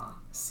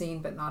seen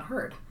but not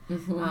heard.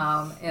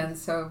 And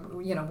so,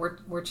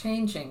 we're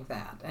changing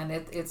that. And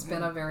it's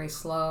been a very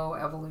slow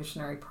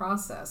evolutionary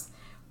process,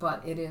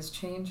 but it is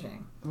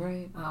changing.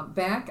 Right.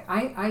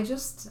 I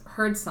just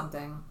heard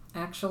something.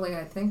 Actually,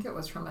 I think it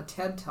was from a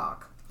TED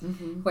Talk,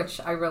 which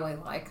I really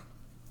like.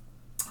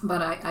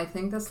 But I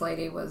think this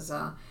lady was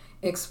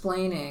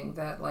explaining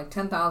that like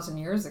 10,000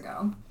 years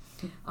ago,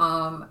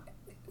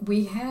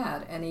 we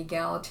had an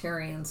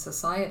egalitarian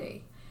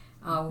society.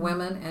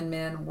 Women and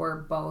men were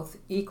both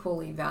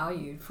equally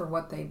valued for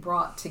what they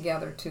brought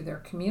together to their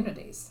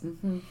communities.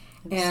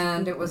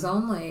 And it was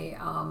only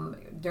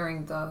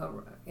during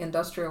the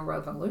Industrial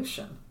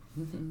Revolution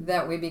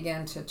that we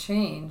began to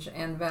change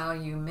and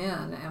value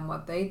men and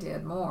what they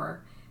did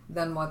more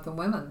than what the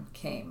women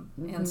came.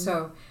 And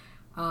so,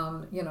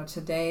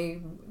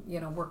 today,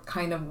 we're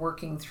kind of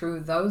working through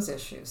those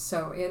issues.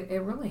 So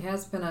it really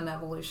has been an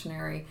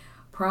evolutionary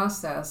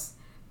process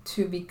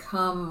to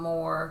become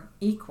more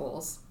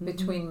equals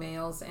between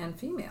males and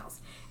females.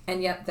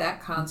 And yet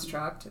that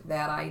construct,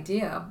 that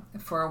idea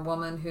for a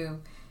woman who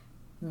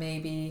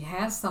maybe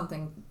has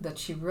something that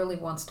she really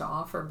wants to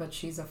offer, but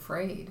she's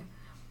afraid,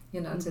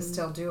 to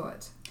still do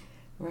it.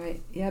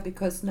 Right. Yeah,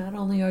 because not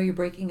only are you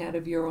breaking out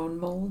of your own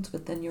mold,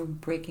 but then you're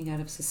breaking out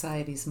of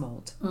society's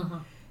mold.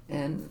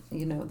 And,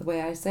 the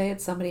way I say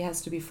it, somebody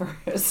has to be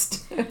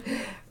first,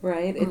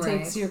 right? It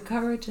takes your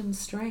courage and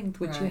strength,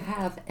 which you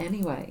have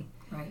anyway.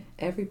 Right.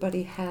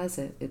 Everybody has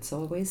it. It's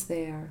always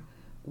there,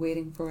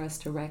 waiting for us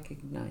to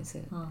recognize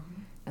it.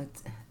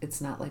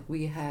 It's not like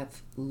we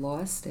have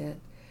lost it.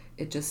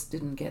 It just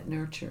didn't get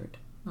nurtured.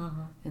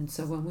 And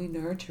so when we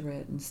nurture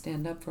it and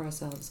stand up for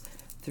ourselves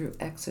through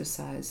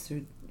exercise,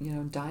 through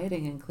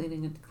dieting and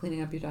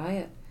cleaning up your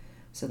diet,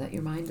 so that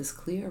your mind is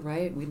clear,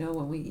 right? We know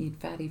when we eat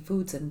fatty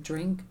foods and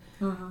drink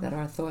that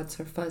our thoughts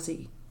are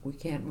fuzzy. We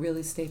can't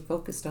really stay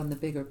focused on the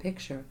bigger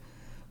picture.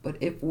 But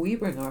if we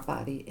bring our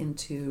body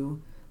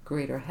into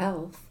greater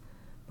health,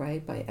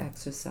 right, by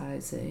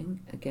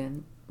exercising,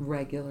 again,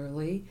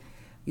 regularly,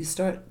 you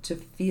start to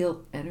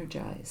feel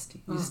energized.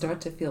 You start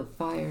to feel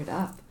fired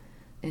up.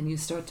 And you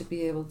start to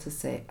be able to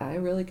say, I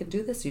really can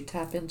do this. You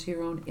tap into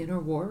your own inner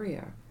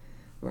warrior,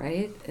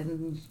 right?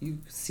 And you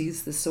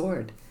seize the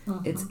sword.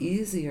 It's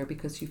easier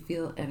because you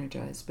feel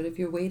energized. But if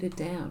you're weighted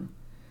down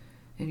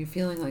and you're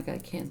feeling like I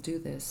can't do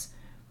this,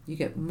 you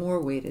get more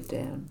weighted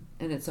down.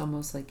 And it's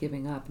almost like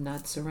giving up,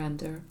 not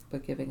surrender,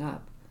 but giving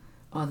up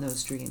on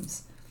those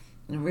dreams.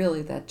 And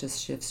really that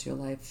just shifts your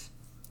life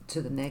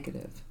to the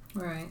negative.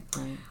 Right.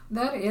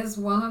 That is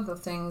one of the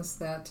things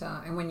that,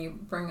 and when you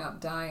bring up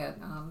diet,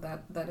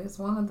 that is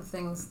one of the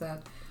things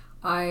that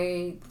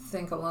I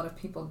think a lot of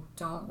people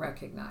don't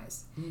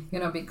recognize,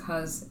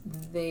 because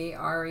they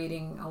are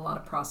eating a lot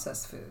of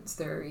processed foods.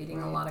 They're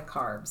eating a lot of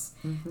carbs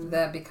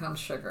that become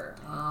sugar.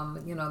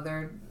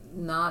 They're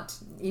not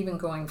even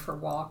going for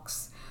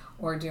walks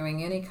or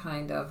doing any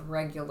kind of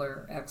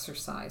regular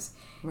exercise.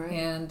 Right.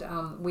 And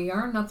we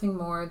are nothing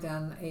more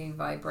than a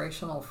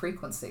vibrational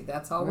frequency.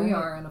 That's all we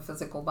are in a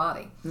physical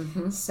body.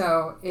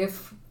 So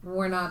if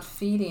we're not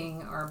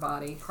feeding our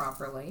body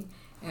properly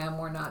and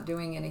we're not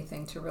doing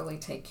anything to really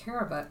take care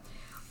of it,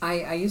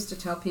 I used to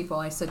tell people,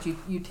 I said,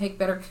 you take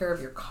better care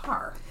of your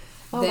car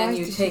than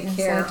you take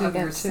care of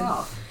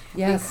yourself.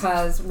 Yes.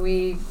 Because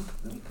we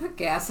put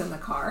gas in the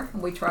car,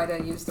 and we try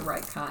to use the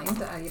right kind.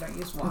 You don't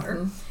use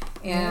water.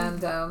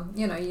 And,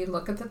 you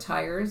look at the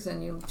tires,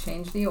 and you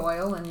change the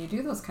oil, and you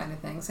do those kind of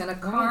things. And a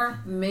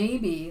car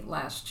maybe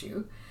lasts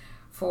you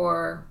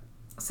for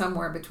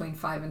somewhere between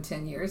 5 and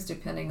 10 years,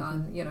 depending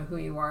on, who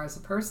you are as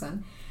a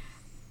person.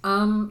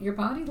 Your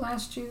body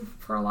lasts you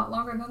for a lot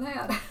longer than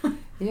that.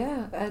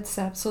 Yeah, that's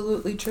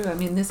absolutely true. I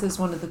mean, this is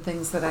one of the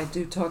things that I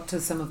do talk to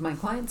some of my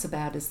clients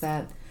about, is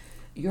that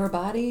your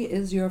body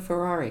is your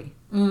Ferrari,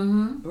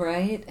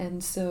 right?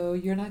 And so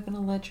you're not going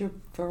to let your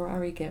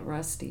Ferrari get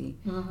rusty.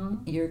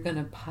 You're going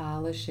to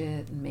polish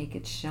it and make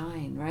it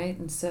shine, right?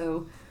 And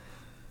so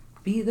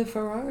be the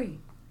Ferrari,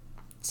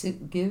 to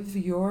give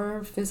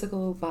your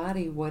physical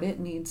body what it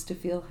needs to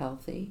feel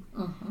healthy.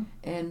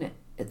 And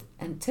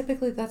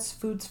typically that's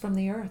foods from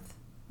the earth,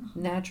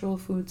 natural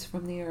foods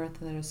from the earth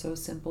that are so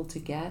simple to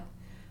get,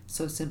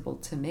 so simple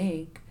to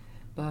make.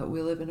 But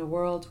we live in a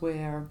world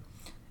where,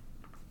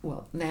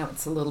 well, now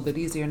it's a little bit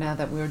easier now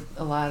that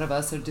a lot of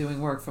us are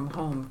doing work from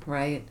home,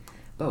 right?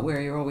 But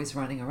where you're always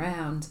running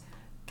around,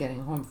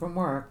 getting home from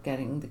work,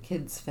 getting the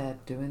kids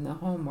fed, doing the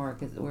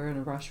homework. We're in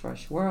a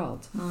rush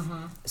world.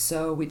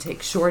 So we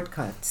take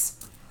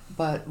shortcuts.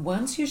 But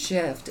once you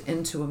shift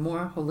into a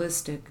more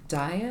holistic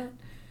diet,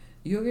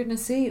 you're going to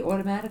see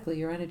automatically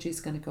your energy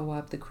is going to go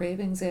up. The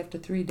cravings after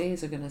 3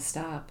 days are going to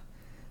stop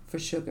for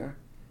sugar,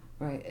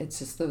 Right. It's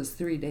just those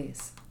 3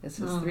 days. It's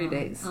just 3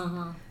 days.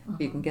 If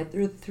you can get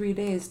through the 3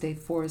 days, day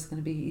 4 is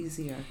going to be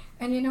easier.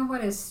 And you know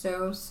what is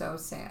so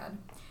sad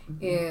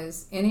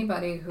is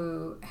anybody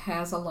who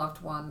has a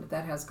loved one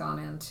that has gone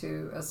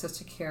into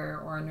assisted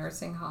care or a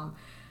nursing home,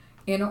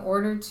 in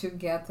order to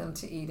get them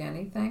to eat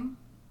anything,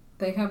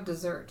 they have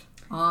dessert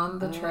on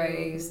the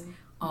trays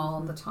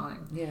all the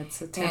time. Yeah,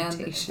 it's a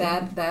temptation.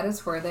 And that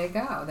is where they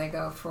go. They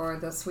go for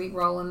the sweet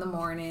roll in the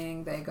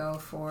morning. They go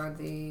for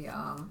the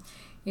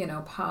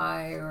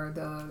pie or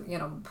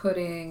the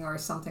pudding or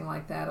something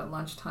like that at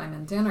lunchtime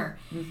and dinner.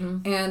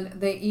 And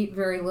they eat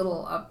very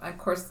little of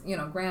course,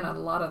 granted, a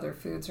lot of their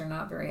foods are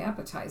not very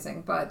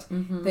appetizing, but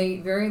they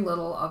eat very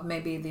little of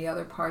maybe the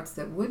other parts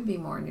that would be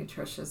more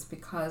nutritious,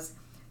 because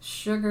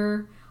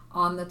sugar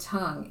on the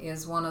tongue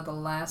is one of the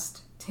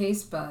last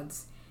taste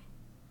buds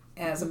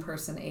as a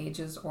person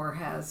ages or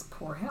has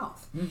poor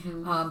health.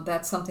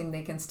 That's something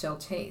they can still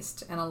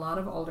taste. And a lot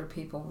of older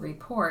people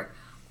report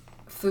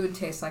food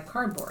tastes like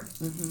cardboard.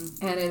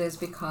 And it is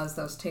because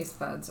those taste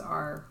buds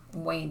are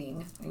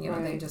waning.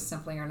 They just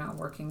simply are not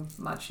working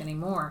much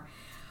anymore.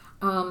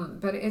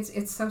 But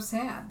it's so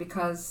sad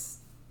because,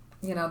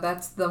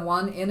 that's the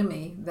one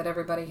enemy that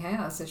everybody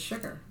has is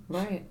sugar.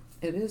 Right.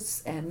 It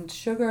is. And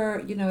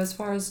sugar, as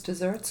far as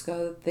desserts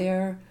go,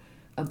 they're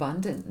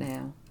abundant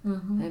now.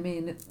 I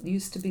mean, it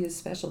used to be a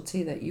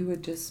specialty that you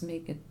would just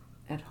make it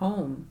at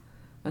home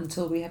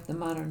until we have the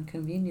modern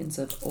convenience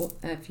of,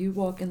 if you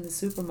walk in the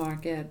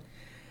supermarket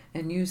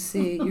and you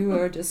see, you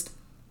are just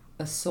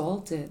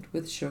assaulted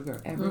with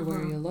sugar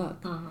everywhere you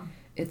look.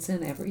 It's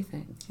in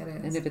everything. It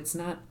is. And if it's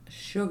not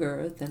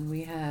sugar, then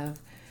we have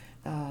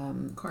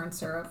corn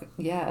syrup.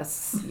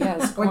 Yes.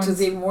 Which is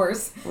even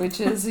worse.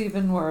 Which is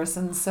even worse.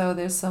 And so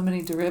there's so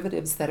many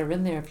derivatives that are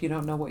in there if you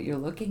don't know what you're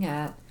looking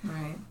at.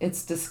 Right.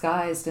 It's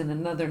disguised in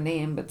another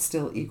name but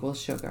still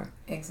equals sugar.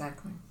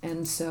 Exactly.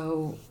 And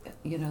so,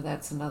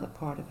 that's another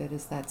part of it,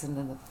 is that's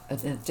an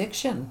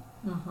addiction,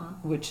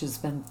 which has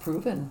been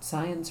proven.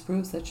 Science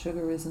proves that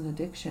sugar is an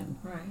addiction.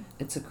 Right.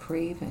 It's a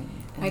craving.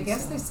 And I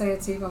guess they say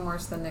it's even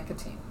worse than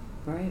nicotine.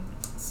 Right.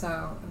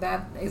 So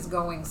that is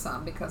going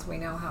some, because we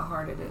know how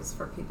hard it is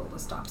for people to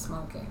stop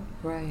smoking.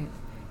 Right.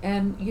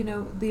 And,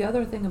 the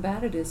other thing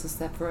about it is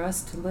that for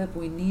us to live,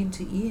 we need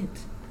to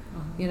eat.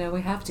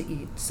 We have to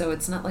eat. So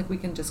it's not like we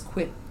can just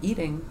quit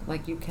eating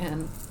like you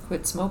can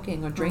quit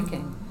smoking or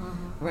drinking,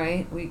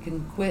 right? We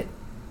can quit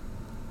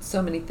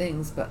so many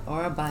things, but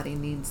our body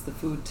needs the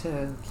food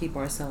to keep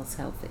ourselves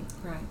healthy.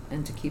 Right.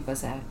 And to keep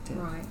us active.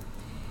 Right.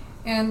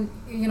 And,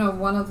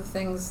 one of the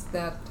things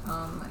that,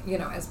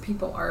 as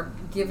people are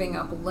giving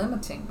up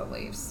limiting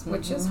beliefs,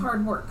 which is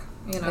hard work,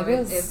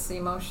 it's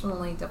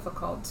emotionally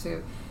difficult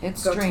to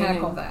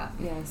tackle that.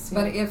 Yes.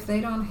 But if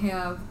they don't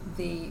have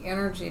the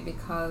energy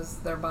because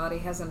their body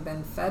hasn't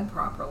been fed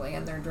properly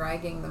and they're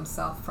dragging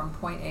themselves from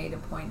point A to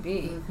point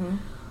B,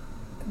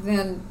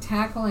 then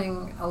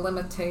tackling a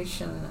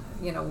limitation,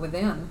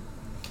 within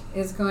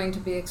is going to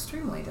be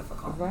extremely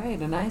difficult. Right,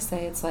 and I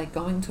say it's like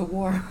going to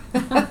war.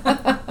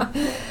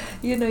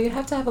 You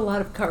have to have a lot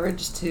of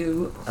courage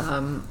to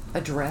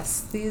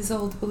address these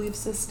old belief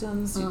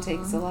systems. It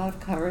takes a lot of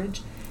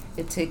courage.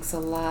 It takes a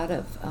lot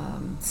of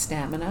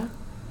stamina,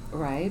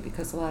 right?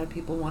 Because a lot of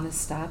people want to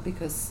stop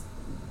because,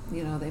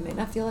 they may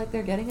not feel like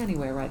they're getting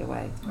anywhere right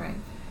away. Right.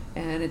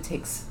 And it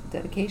takes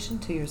dedication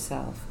to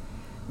yourself.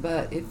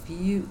 But if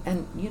you,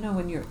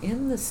 when you're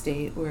in the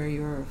state where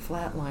you're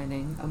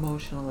flatlining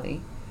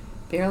emotionally,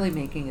 barely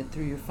making it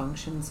through your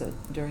functions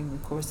during the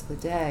course of the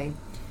day,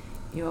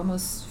 you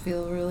almost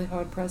feel really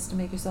hard-pressed to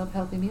make yourself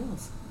healthy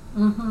meals.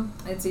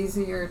 It's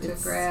easier to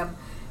grab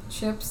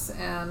chips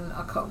and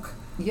a Coke.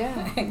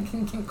 Yeah. And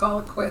can call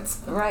it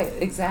quits. Right,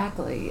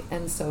 exactly.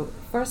 And so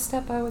first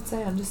step, I would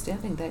say,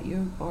 understanding that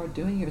you are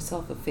doing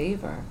yourself a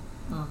favor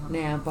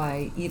now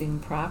by eating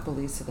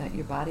properly so that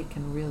your body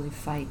can really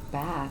fight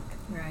back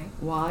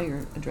while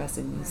you're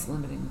addressing these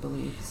limiting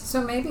beliefs.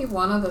 So maybe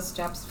one of the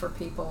steps for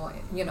people,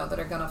 that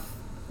are going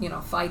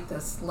to, fight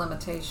this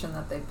limitation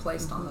that they've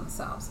placed on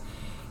themselves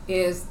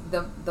is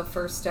the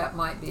first step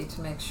might be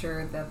to make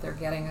sure that they're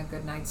getting a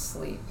good night's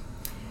sleep.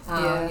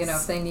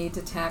 If they need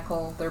to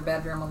tackle their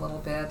bedroom a little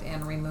bit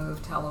and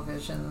remove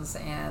televisions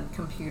and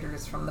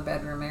computers from the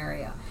bedroom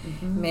area.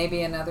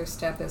 Maybe another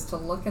step is to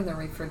look in the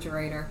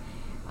refrigerator,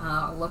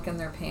 look in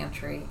their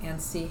pantry,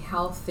 and see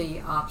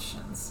healthy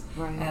options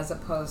as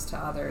opposed to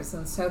others.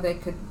 And so they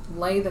could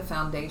lay the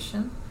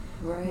foundation,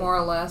 more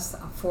or less,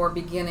 for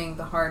beginning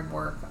the hard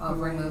work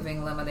of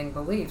removing limiting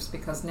beliefs,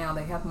 because now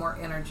they have more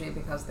energy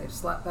because they've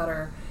slept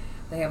better.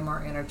 They have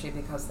more energy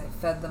because they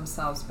fed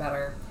themselves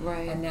better.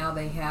 And now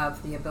they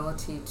have the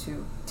ability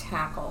to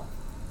tackle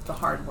the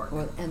hard work.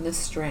 And the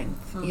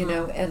strength,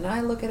 and I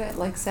look at it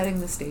like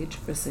setting the stage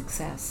for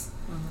success,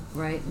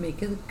 right?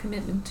 Make a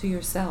commitment to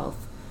yourself,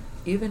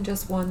 even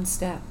just one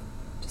step,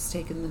 just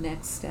taking the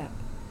next step.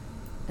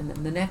 And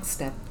then the next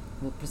step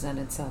will present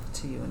itself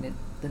to you, and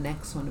the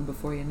next one, and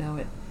before you know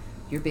it,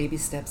 your baby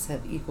steps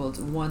have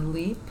equaled one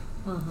leap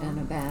and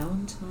a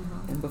bound,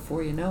 and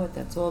before you know it,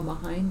 that's all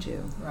behind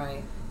you.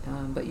 Right.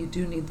 But you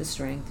do need the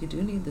strength, you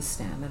do need the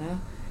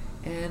stamina,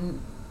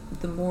 and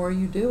the more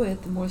you do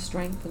it, the more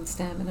strength and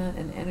stamina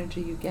and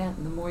energy you get,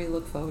 and the more you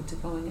look forward to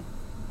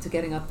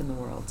getting up in the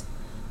world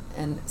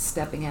and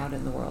stepping out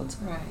in the world.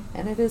 Right.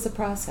 And it is a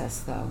process,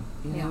 though.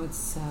 You know,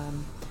 it's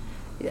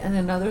and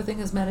another thing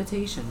is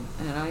meditation.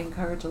 And I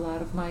encourage a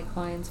lot of my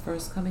clients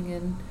first coming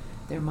in,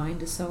 their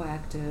mind is so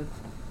active.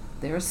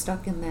 They're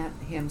stuck in that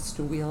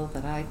hamster wheel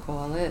that I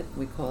call it.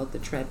 We call it the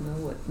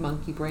treadmill with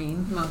monkey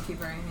brain. Monkey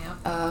brain,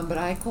 yeah. But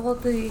I call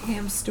it the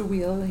hamster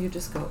wheel.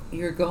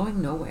 You're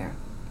going nowhere.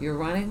 You're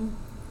running,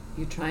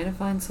 you're trying to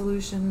find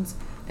solutions,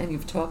 and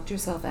you've talked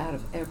yourself out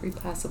of every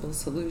possible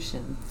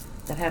solution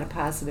that had a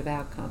positive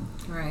outcome.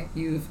 Right.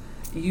 You've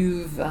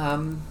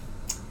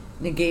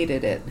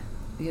negated it,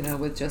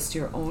 with just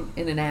your own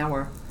in an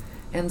hour.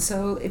 And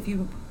so if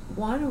you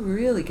want to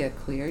really get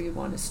clear, you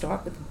want to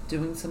start with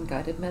doing some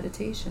guided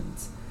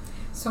meditations.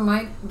 So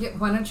why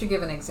don't you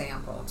give an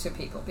example to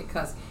people?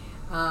 Because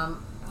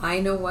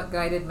I know what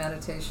guided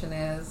meditation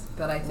is,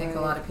 but I think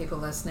a lot of people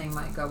listening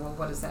might go, well,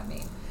 what does that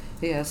mean?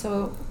 Yeah,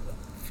 so,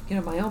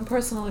 my own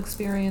personal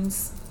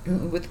experience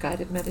with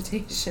guided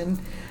meditation,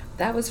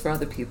 that was for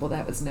other people.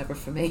 That was never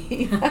for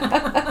me.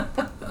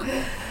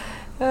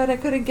 But I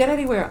couldn't get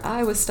anywhere.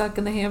 I was stuck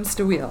in the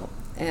hamster wheel.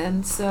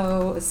 And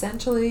so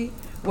essentially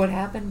what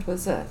happened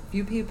was a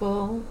few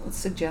people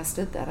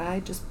suggested that I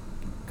just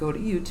go to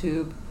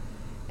YouTube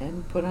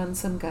and put on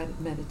some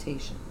guided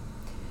meditation.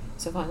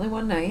 So finally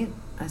one night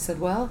I said,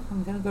 well,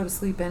 I'm going to go to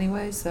sleep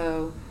anyway,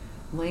 so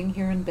I'm laying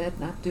here in bed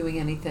not doing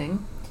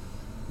anything.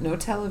 No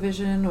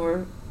television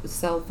or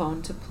cell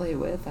phone to play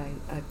with.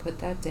 I put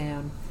that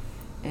down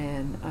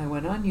and I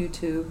went on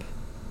YouTube.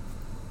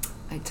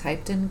 I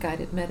typed in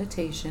guided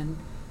meditation,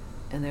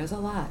 and there's a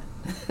lot.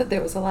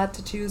 There was a lot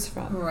to choose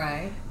from.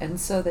 Right. And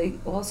so they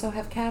also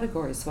have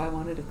categories, so I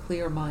wanted a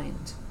clear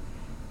mind.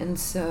 And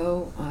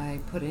so I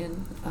put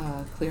in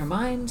clear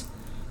mind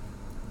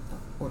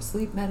or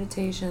sleep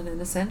meditation,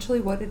 and essentially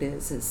what it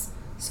is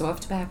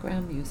soft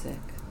background music.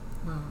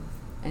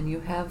 And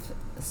you have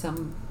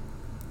some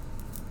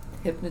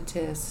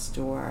hypnotist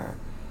or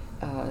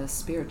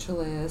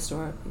spiritualist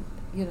or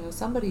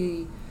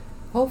somebody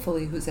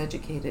hopefully who's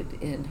educated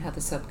in how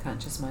the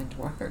subconscious mind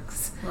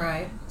works,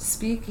 right,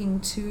 speaking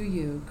to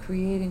you,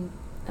 creating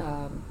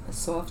a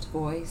soft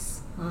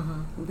voice,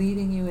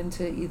 leading you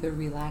into either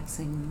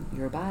relaxing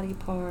your body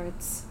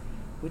parts,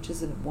 which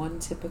is one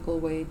typical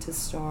way to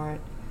start,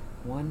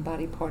 one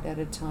body part at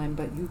a time,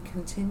 but you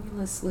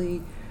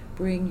continuously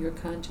bring your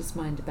conscious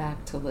mind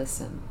back to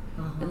listen.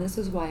 And this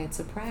is why it's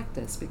a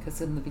practice,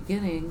 because in the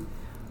beginning,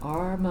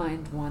 our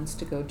mind wants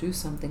to go do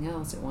something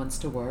else. It wants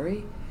to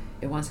worry.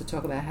 It wants to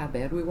talk about how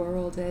bad we were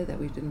all day, that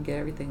we didn't get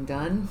everything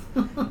done.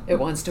 It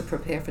wants to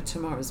prepare for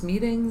tomorrow's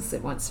meetings.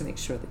 It wants to make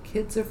sure the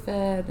kids are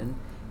fed, and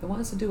it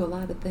wants to do a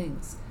lot of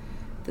things.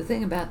 The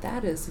thing about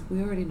that is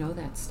we already know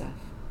that stuff.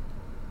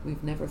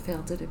 We've never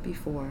felt it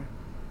before.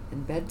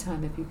 In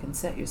bedtime, if you can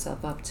set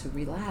yourself up to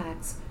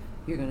relax,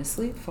 you're going to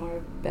sleep far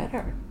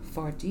better,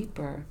 far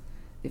deeper,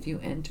 if you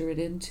enter it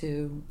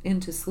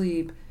into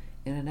sleep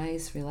in a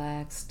nice,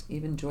 relaxed,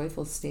 even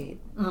joyful state.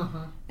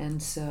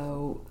 And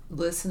so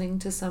listening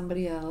to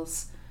somebody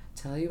else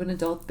tell you an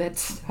adult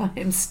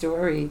bedtime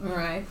story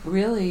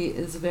really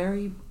is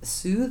very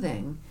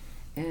soothing,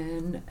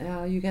 and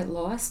you get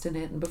lost in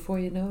it, and before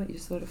you know it, you're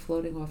sort of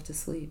floating off to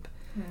sleep.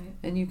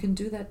 And you can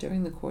do that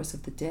during the course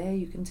of the day.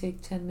 You can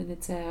take 10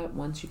 minutes out.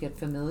 Once you get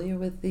familiar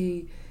with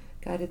the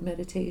guided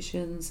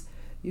meditations,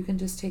 you can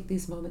just take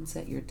these moments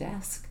at your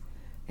desk,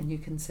 and you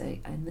can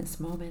say, in this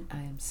moment,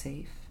 I am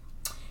safe.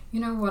 You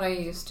know, what I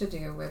used to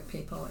do with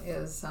people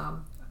is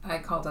I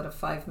called it a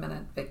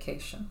 5-minute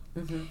vacation.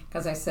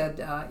 Because I said,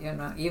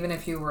 even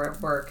if you were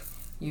at work,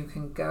 you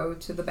can go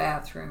to the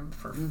bathroom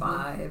for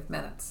 5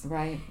 minutes.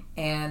 Right.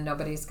 And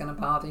nobody's going to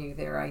bother you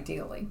there,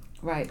 ideally.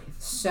 Right.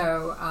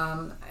 So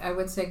I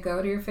would say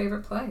go to your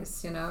favorite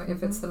place.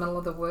 If it's the middle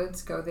of the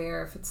woods, go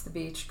there. If it's the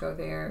beach, go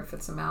there. If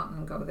it's a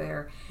mountain, go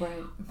there.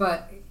 Right.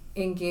 But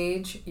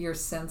engage your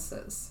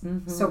senses.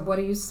 So what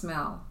do you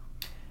smell?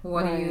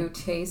 What do you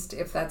taste,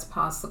 if that's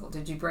possible?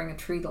 Did you bring a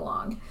treat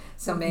along?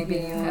 So maybe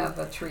you have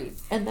a treat.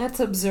 And that's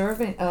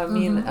observing,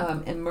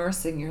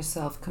 immersing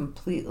yourself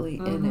completely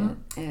in it.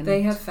 And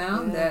they have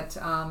found that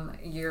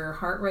your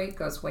heart rate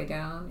goes way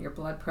down, your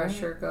blood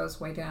pressure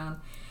goes way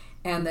down,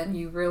 and that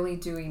you really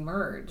do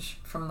emerge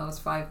from those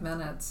 5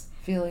 minutes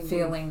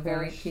feeling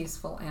very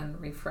peaceful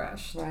and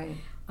refreshed. Right.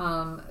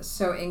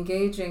 So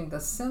engaging the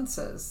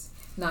senses,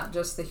 not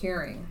just the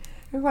hearing.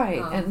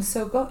 Right, and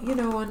so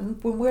when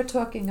we're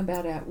talking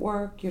about at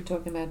work, you're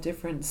talking about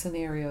different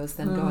scenarios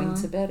than going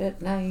to bed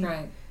at night.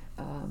 Right.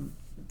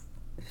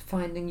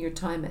 Finding your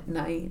time at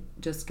night,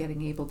 just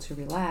getting able to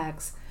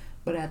relax,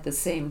 but at the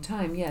same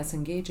time, yes,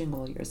 engaging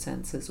all your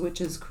senses, which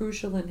is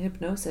crucial in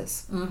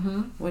hypnosis.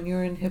 When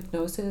you're in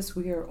hypnosis,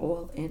 we are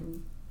all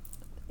in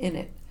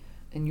it,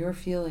 and you're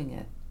feeling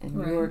it, and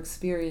you're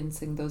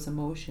experiencing those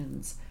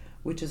emotions,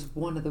 which is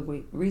one of the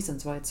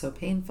reasons why it's so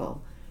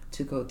painful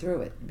to go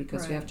through it,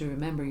 because you have to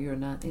remember you're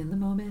not in the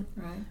moment.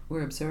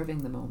 We're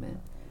observing the moment.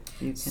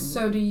 You can.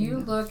 So do you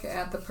look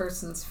at the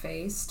person's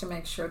face to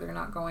make sure they're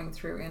not going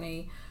through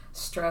any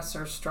stress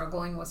or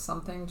struggling with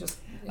something? Just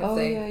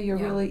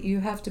really, you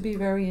have to be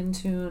very in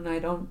tune.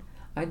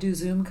 I do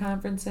Zoom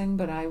conferencing,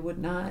 but I would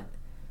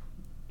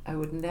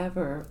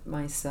never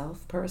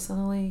myself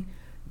personally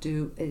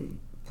do a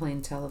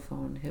plain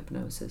telephone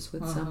hypnosis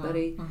with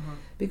somebody,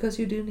 because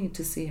you do need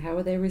to see how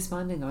are they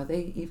responding. Are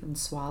they even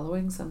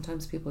swallowing?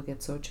 Sometimes people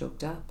get so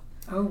choked up.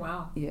 Oh,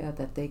 wow. Yeah,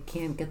 that they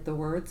can't get the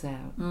words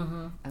out.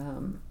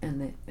 And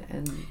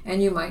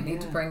you might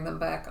need to bring them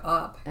back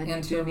up and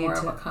into more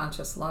of a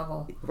conscious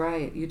level.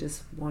 Right. You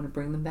just want to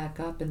bring them back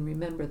up and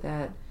remember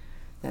that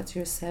that's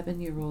your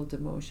 7-year-old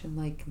emotion.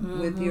 Like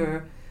with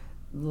your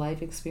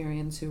life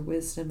experience, your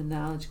wisdom and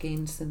knowledge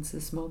gained since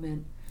this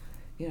moment,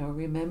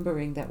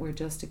 remembering that we're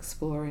just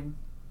exploring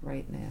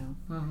right now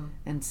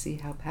and see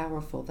how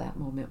powerful that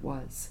moment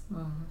was.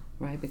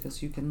 Right?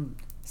 Because you can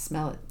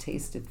smell it,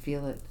 taste it,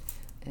 feel it,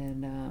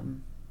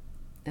 and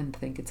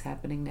think it's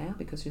happening now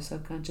because your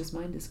subconscious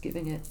mind is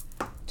giving it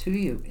to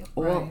you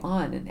all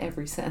on in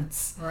every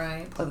sense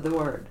of the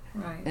word.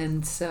 Right.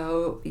 And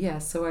so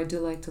I do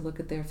like to look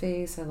at their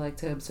face. I like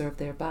to observe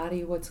their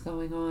body, what's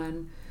going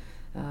on,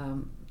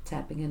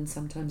 tapping in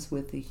sometimes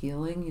with the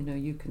healing.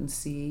 You can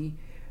see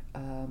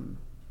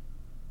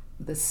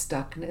the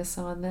stuckness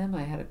on them.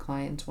 I had a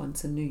client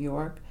once in New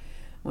York.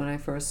 When I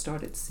first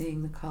started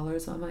seeing the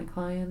colors on my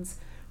clients,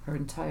 her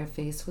entire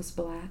face was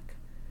black.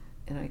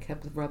 And I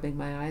kept rubbing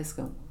my eyes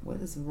going,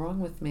 what is wrong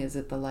with me? Is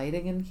it the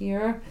lighting in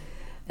here?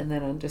 And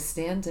then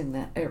understanding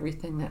that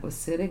everything that was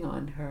sitting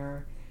on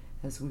her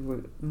as we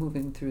were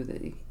moving through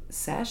the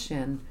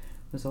session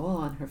was all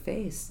on her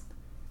face.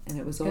 And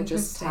it was all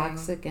just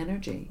toxic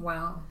energy.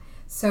 Wow.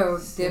 So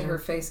did her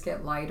face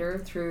get lighter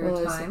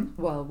through time?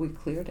 Well, we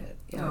cleared it.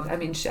 Oh, okay. I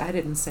mean, I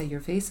didn't say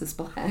your face is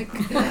black.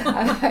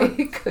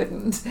 I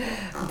couldn't.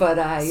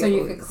 But So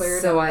you could clear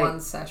it in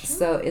one session?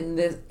 So in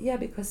this,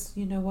 because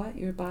you know what?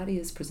 Your body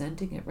is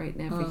presenting it right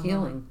now for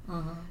healing.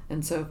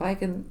 And so if I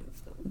can,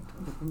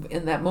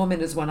 in that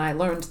moment is when I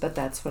learned that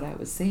that's what I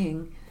was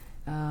seeing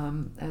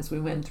as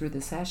we went through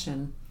the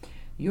session.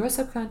 Your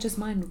subconscious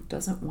mind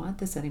doesn't want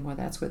this anymore.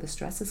 That's where the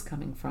stress is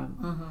coming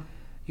from.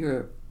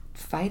 You're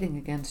fighting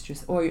against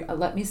or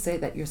let me say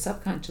that your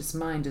subconscious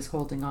mind is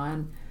holding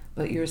on,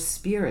 but your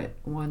spirit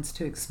wants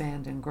to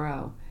expand and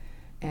grow,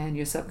 and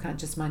your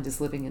subconscious mind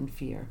is living in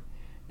fear.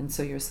 And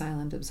so your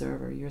silent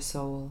observer, your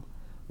soul,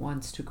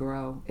 wants to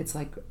grow. It's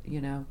like,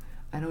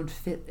 I don't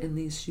fit in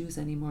these shoes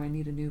anymore, I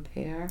need a new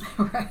pair.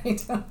 Right.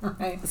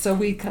 So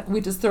we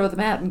just throw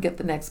them out and get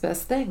the next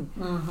best thing.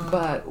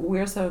 But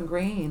we're so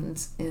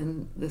ingrained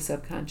in the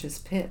subconscious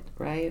pit,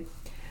 right?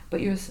 But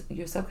your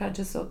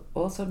subconscious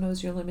also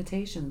knows your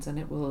limitations, and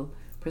it will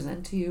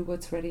present to you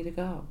what's ready to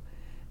go.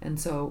 And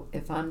so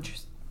if I'm,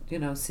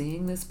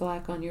 seeing this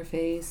black on your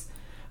face,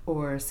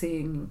 or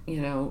seeing,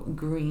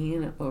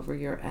 green over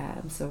your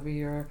abs, over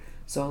your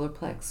solar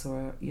plex,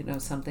 or,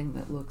 something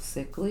that looks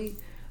sickly,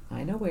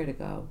 I know where to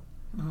go.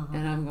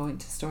 And I'm going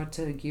to start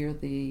to gear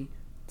the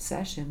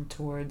session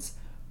towards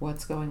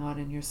what's going on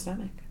in your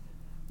stomach.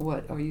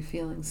 What are you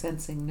feeling,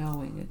 sensing,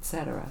 knowing,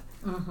 etc.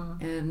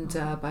 And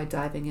by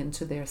diving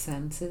into their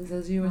senses,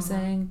 as you were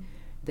saying,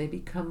 they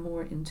become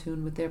more in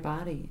tune with their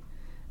body,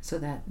 so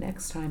that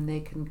next time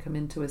they can come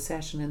into a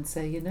session and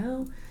say,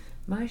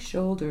 my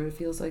shoulder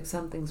feels like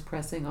something's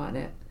pressing on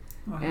it.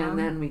 And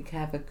then we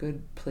have a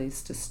good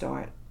place to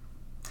start.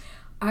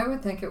 I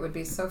would think it would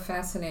be so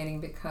fascinating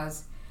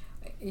because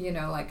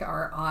like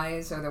our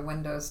eyes are the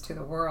windows to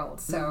the world.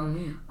 So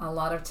a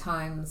lot of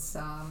times,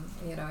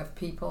 if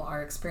people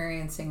are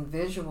experiencing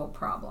visual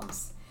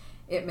problems,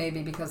 it may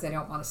be because they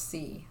don't want to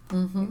see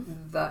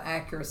the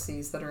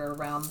accuracies that are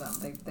around them.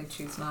 They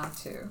choose not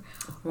to.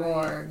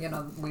 Or,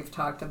 we've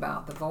talked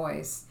about the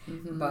voice,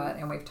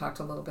 and we've talked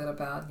a little bit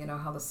about,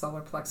 how the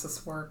solar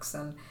plexus works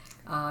and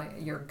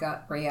your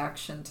gut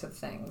reaction to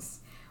things.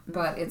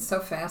 But it's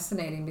so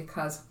fascinating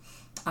because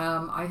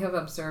I have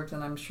observed,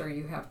 and I'm sure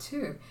you have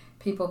too,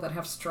 people that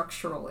have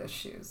structural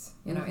issues,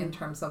 in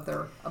terms of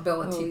their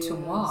ability to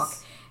walk,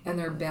 and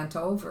they're bent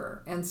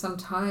over. And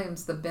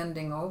sometimes the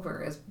bending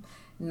over is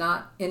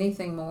not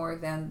anything more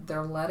than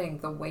they're letting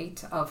the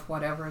weight of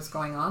whatever is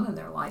going on in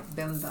their life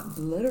bend them.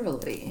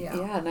 Literally.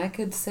 Yeah, and I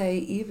could say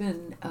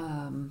even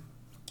an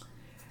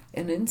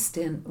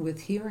instant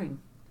with hearing,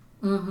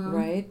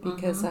 right?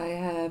 Because I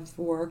have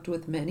worked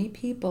with many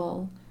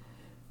people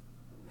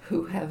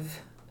who have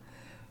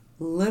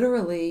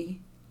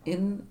literally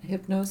in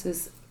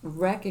hypnosis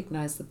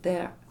recognized that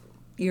their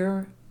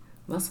ear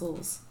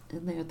muscles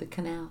in there, the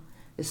canal,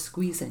 is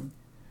squeezing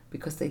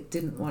because they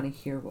didn't want to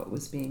hear what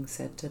was being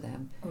said to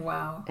them.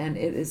 Wow. And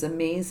it is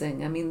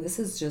amazing. I mean, this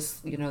is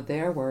just,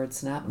 their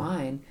words, not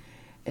mine.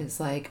 It's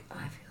like,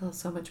 I feel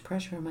so much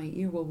pressure in my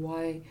ear. Well,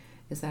 why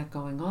is that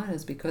going on?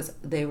 Is because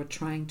they were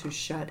trying to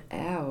shut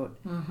out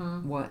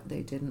what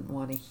they didn't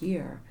want to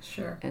hear.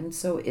 Sure. And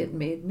so it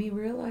made me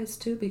realize,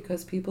 too,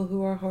 because people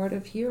who are hard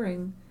of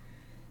hearing,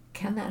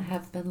 can that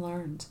have been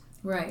learned?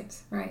 Right.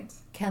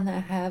 Can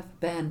that have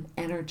been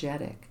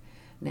energetic?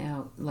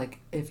 Now, like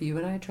if you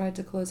and I tried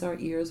to close our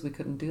ears, we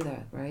couldn't do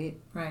that, right?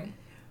 Right.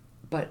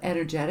 But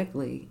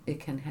energetically, it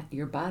can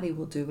your body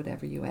will do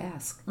whatever you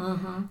ask.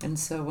 And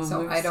so when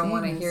we're I don't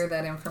want to this, hear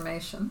that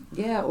information.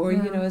 Yeah, or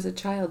as a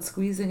child,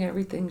 squeezing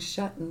everything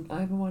shut, and I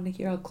don't want to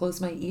hear. I'll close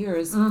my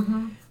ears.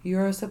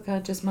 Your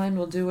subconscious mind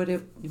will do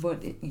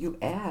what you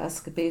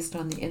ask based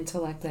on the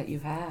intellect that you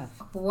have.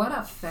 What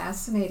a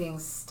fascinating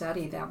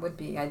study that would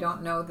be. I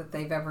don't know that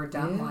they've ever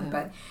done one,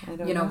 but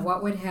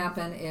what would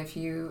happen if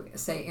you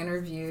say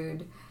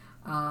interviewed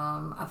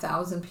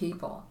 1,000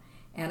 people?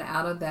 And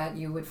out of that,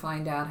 you would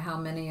find out how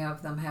many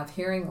of them have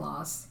hearing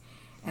loss.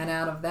 And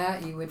out of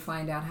that, you would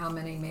find out how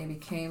many maybe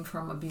came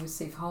from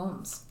abusive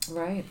homes.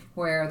 Right.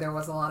 Where there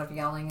was a lot of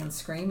yelling and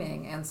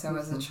screaming. And so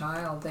as a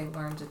child, they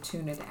learned to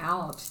tune it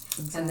out.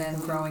 Exactly. And then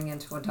growing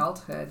into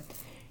adulthood,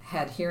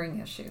 had hearing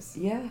issues.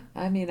 Yeah.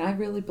 I mean, I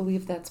really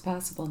believe that's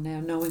possible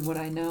now, knowing what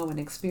I know and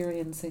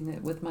experiencing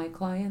it with my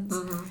clients.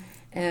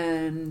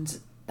 And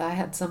I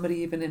had somebody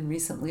even in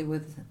recently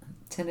with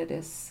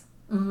tinnitus.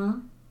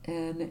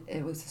 And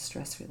it was a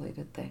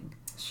stress-related thing.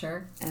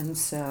 Sure. And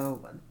so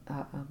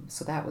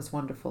that was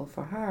wonderful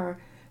for her,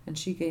 and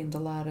she gained a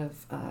lot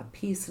of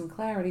peace and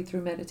clarity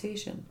through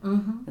meditation,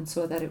 and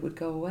saw that it would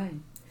go away.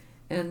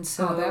 And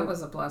so that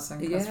was a blessing,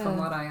 because from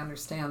what I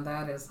understand,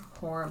 that is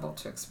horrible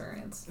to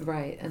experience.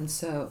 Right, and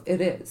so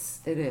it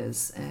is,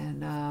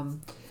 and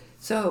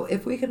so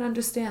if we can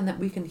understand that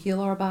we can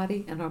heal our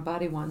body, and our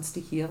body wants to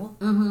heal,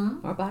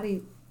 our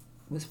body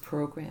was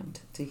programmed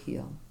to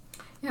heal.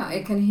 Yeah,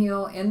 it can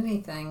heal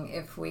anything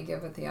if we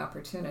give it the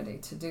opportunity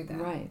to do that.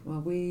 Right.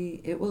 Well,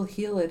 it will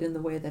heal it in the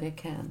way that it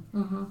can.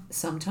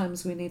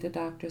 Sometimes we need a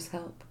doctor's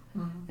help.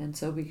 And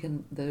so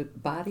the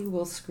body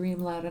will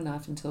scream loud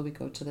enough until we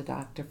go to the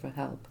doctor for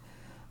help.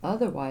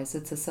 Otherwise,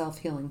 it's a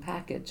self-healing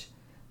package.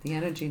 The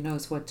energy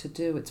knows what to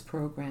do. It's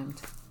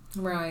programmed.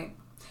 Right.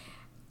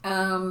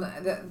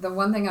 The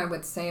one thing I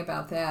would say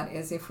about that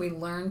is if we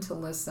learn to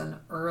listen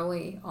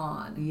early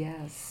on,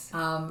 yes,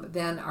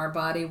 then our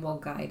body will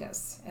guide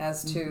us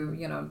as to,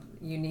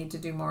 you need to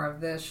do more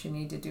of this, you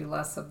need to do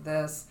less of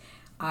this,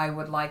 I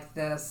would like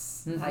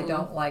this, I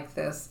don't like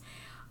this.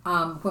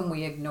 When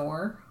we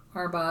ignore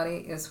our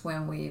body is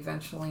when we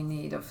eventually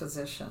need a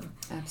physician.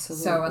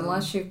 Absolutely. So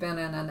unless you've been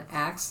in an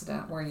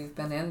accident where you've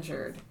been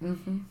injured,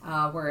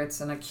 where it's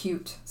an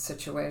acute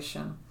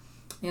situation,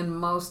 in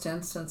most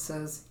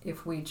instances,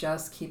 if we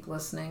just keep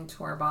listening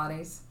to our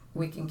bodies,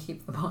 we can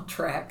keep them on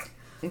track.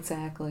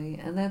 Exactly.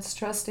 And that's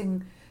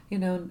trusting,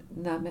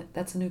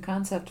 that's a new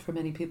concept for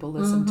many people,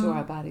 listen to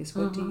our bodies.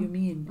 What do you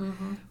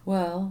mean?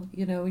 Well,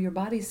 your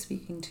body's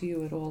speaking to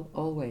you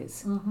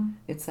always.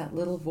 It's that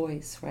little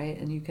voice, right?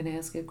 And you can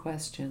ask it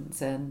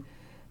questions and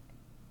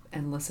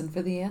listen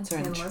for the answer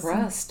and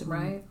trust.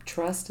 Right.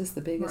 Trust is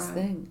the biggest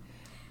thing.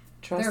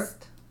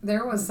 Trust.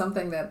 There was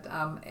something that,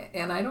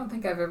 and I don't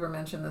think I've ever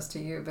mentioned this to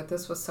you, but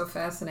this was so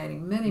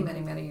fascinating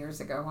many years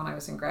ago when I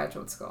was in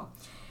graduate school.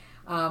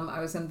 I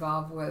was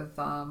involved with,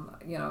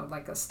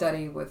 like a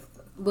study with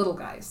little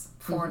guys,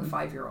 4 and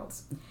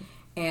 5-year-olds.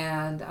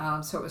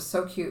 And so it was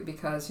so cute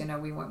because,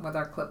 we went with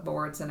our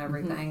clipboards and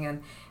everything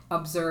and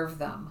observed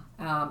them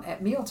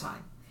at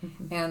mealtime.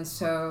 And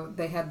so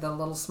they had the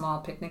little small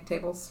picnic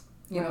tables.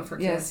 For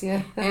kids. Yes,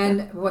 yeah.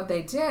 And what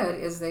they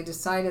did is they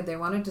decided they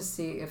wanted to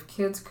see if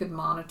kids could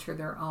monitor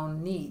their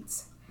own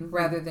needs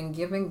rather than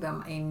giving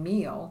them a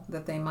meal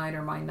that they might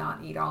or might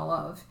not eat all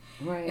of.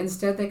 Right.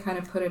 Instead, they kind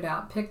of put it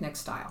out picnic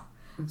style.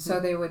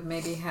 So they would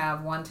maybe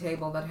have one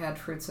table that had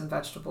fruits and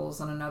vegetables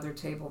and another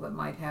table that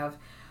might have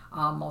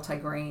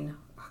multigrain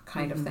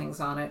kind of things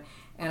on it,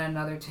 and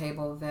another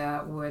table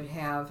that would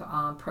have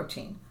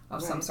protein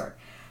of some sort.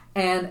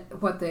 And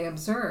what they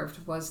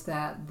observed was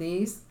that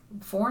these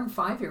 4 and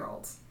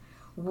 5-year-olds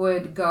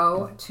would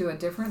go to a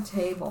different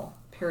table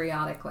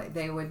periodically.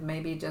 They would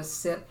maybe just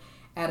sit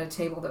at a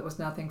table that was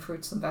nothing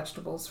fruits and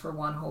vegetables for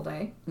one whole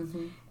day.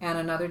 And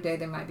another day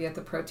they might be at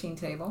the protein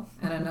table.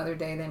 And another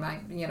day they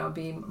might,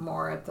 be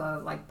more at the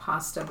like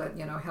pasta, but,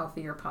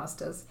 healthier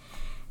pastas.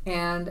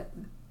 And,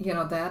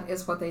 that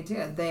is what they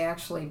did. They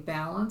actually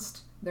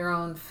balanced their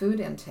own food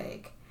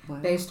intake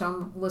based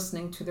on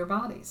listening to their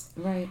bodies.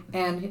 Right.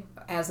 And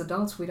as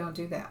adults, we don't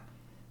do that.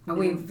 And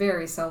we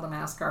very seldom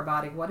ask our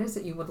body, what is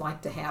it you would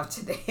like to have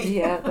today?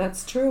 Yeah,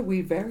 that's true.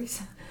 We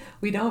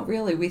don't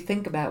really. We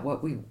think about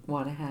what we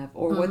want to have,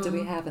 or what do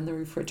we have in the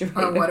refrigerator.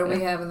 Or what do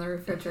we have in the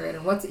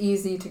refrigerator? What's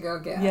easy to go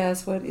get?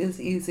 Yes, what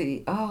is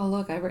easy? Oh,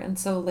 look, I ran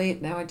so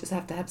late. Now I just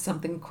have to have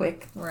something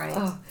quick. Right,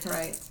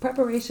 right.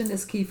 Preparation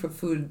is key for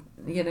food,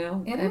 I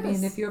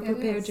mean, if you're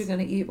prepared, you're going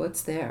to eat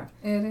what's there.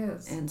 It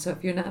is. And so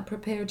if you're not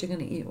prepared, you're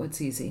going to eat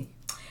what's easy.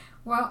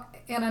 Well,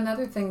 and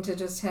another thing to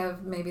just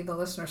have maybe the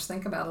listeners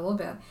think about a little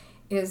bit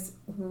is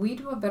we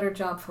do a better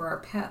job for our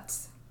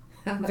pets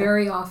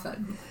very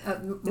often,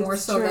 more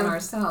so than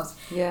ourselves.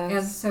 Yes.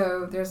 And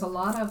so there's a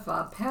lot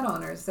of pet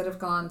owners that have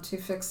gone to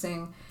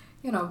fixing,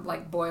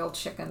 like boiled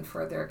chicken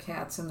for their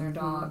cats and their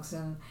dogs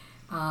and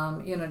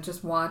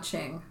Just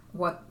watching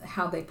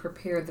how they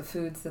prepare the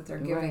foods that they're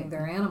giving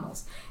their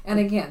animals. And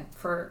again,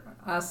 for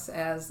us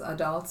as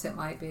adults, it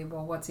might be,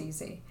 well, what's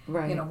easy?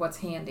 Right. What's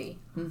handy?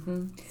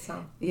 Mm-hmm.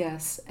 So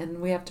yes, and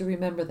we have to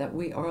remember that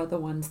we are the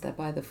ones that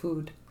buy the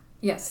food.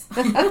 Yes.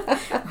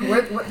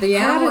 The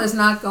animal is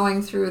not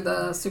going through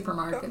the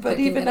supermarket. But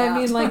even,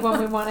 like when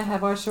we want to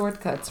have our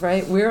shortcuts,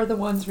 right? We're the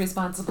ones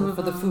responsible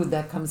for the food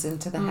that comes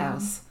into the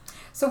house.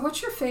 So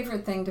what's your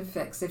favorite thing to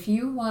fix? If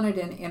you wanted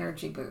an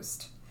energy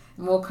boost,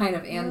 and we'll kind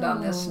of end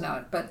on this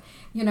note, but,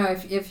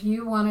 if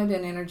you wanted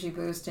an energy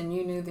boost and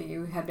you knew that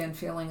you had been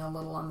feeling a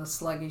little on the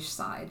sluggish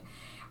side,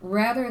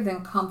 rather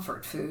than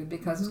comfort food,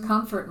 because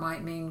comfort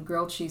might mean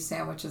grilled cheese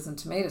sandwiches and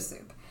tomato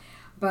soup,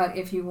 but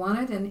if you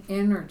wanted an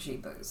energy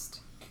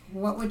boost,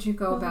 what would you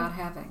go about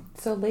having?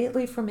 So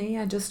lately for me,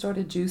 I just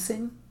started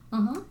juicing,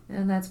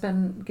 and that's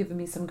been giving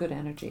me some good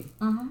energy.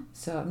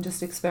 So I'm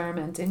just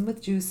experimenting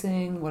with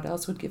juicing. What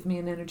else would give me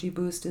an energy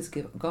boost is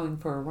going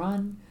for a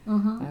run.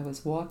 I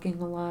was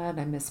walking a lot.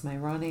 I miss my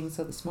running,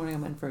 so this morning I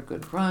went for a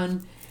good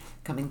run,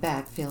 coming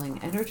back feeling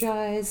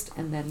energized,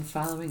 and then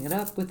following it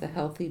up with a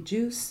healthy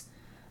juice.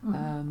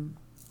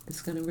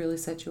 It's going to really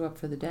set you up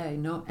for the day.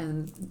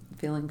 And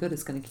feeling good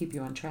is going to keep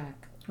you on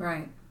track.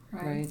 Right.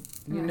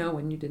 You know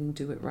when you didn't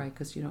do it right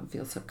because you don't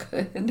feel so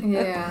good.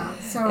 Yeah.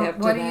 So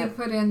what do you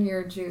put in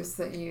your juice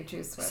that you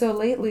juice with? So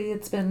lately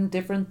it's been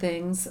different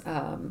things.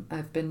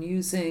 I've been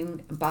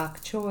using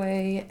bok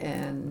choy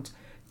and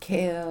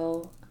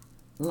kale,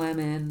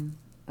 lemon,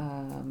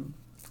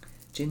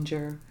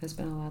 ginger has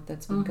been a lot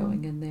that's been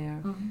going in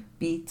there.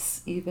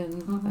 Beets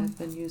even. I've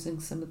been using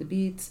some of the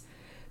beets.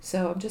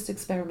 So I'm just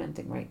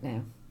experimenting right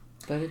now.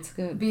 But it's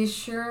good. Be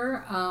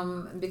sure,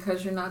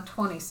 because you're not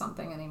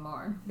 20-something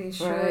anymore, be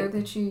sure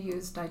that you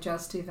use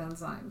digestive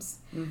enzymes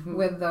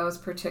with those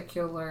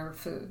particular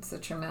foods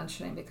that you're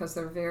mentioning, because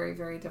they're very,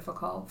 very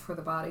difficult for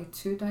the body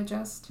to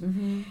digest.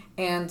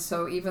 And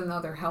so even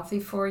though they're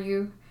healthy for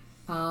you,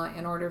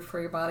 in order for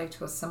your body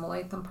to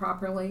assimilate them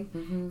properly,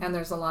 and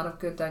there's a lot of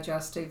good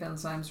digestive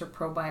enzymes or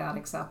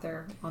probiotics out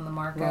there on the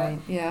market,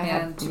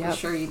 and be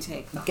sure you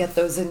take them. Get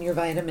those in your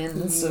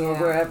vitamins or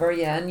wherever,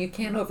 and you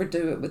can't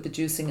overdo it with the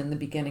juicing in the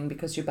beginning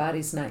because your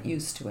body's not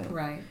used to it.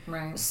 Right.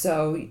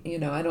 So,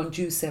 I don't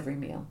juice every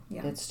meal.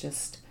 It's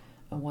just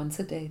a once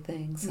a day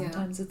thing.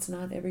 Sometimes it's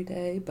not every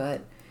day,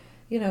 but,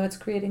 it's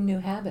creating new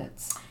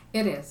habits.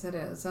 It is.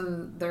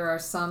 And there are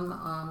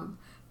some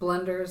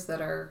blenders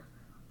that are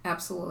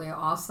absolutely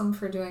awesome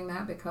for doing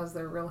that because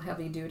they're real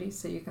heavy duty,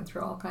 so you can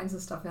throw all kinds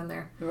of stuff in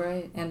there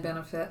and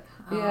benefit.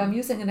 I'm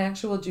using an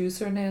actual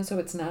juicer now, so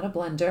it's not a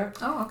blender.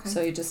 Oh, okay. So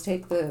you just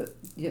take the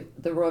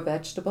raw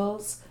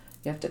vegetables,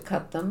 you have to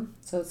cut them,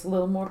 so it's a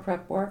little more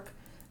prep work,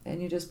 and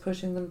you're just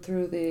pushing them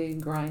through the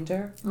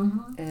grinder,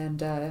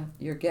 and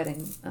you're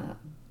getting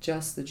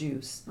just the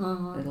juice.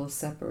 It'll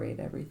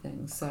separate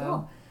everything. So.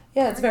 Cool.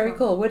 Yeah, it's very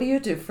cool. What do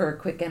you do for a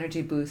quick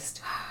energy boost?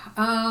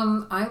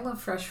 I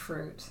love fresh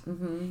fruit.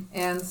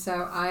 And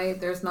so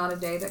there's not a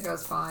day that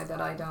goes by that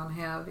I don't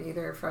have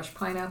either fresh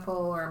pineapple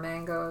or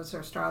mangoes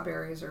or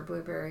strawberries or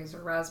blueberries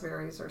or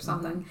raspberries or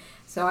something.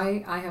 So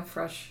I have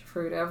fresh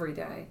fruit every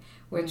day,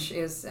 which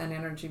is an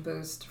energy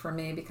boost for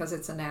me because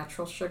it's a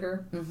natural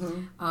sugar.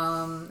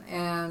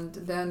 And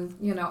then,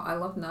 I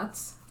love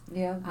nuts.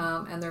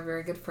 And they're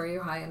very good for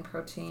you, high in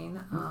protein.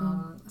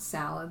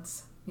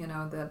 Salads,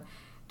 that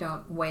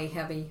don't weigh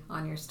heavy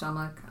on your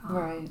stomach.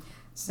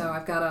 So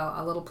I've got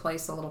a little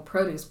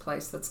produce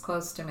place that's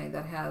close to me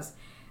that has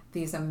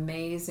these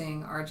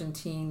amazing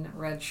Argentine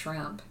red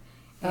shrimp.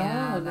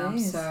 And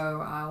nice.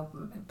 So I'll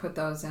put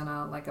those in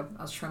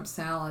a shrimp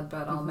salad,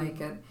 but I'll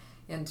make it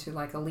into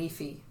like a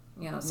leafy,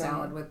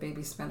 salad with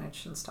baby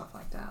spinach and stuff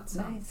like that.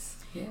 So nice.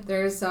 Yeah.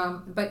 There's,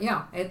 what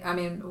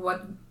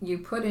you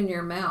put in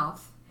your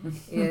mouth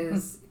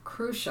is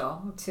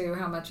crucial to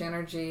how much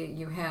energy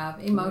you have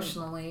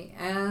emotionally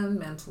and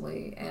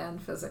mentally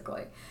and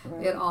physically.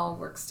 It all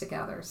works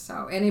together.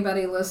 So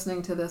anybody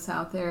listening to this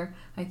out there,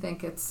 I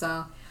think it's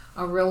a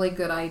really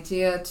good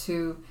idea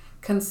to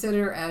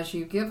consider as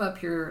you give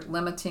up your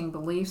limiting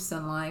beliefs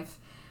in life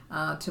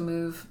to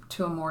move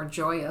to a more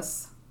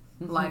joyous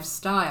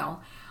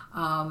lifestyle.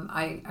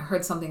 I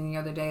heard something the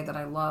other day that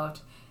I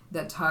loved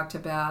that talked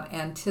about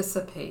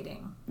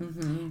anticipating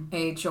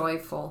a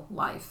joyful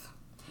life.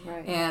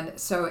 And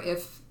so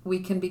if we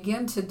can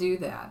begin to do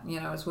that,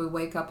 as we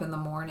wake up in the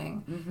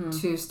morning,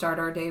 to start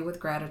our day with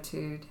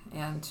gratitude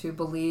and to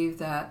believe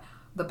that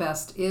the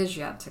best is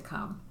yet to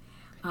come,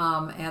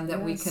 and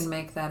that we can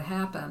make that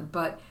happen.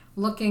 But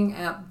looking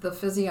at the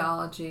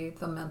physiology,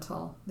 the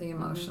mental, the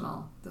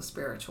emotional, the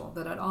spiritual,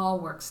 that it all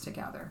works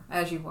together,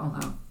 as you well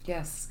know.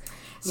 Yes.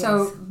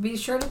 So be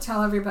sure to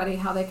tell everybody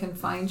how they can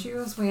find you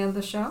as we end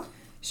the show.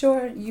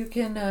 Sure. You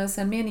can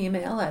send me an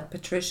email at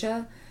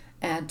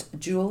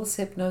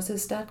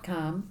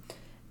patricia@juleshypnosis.com.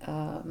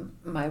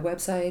 My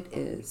website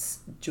is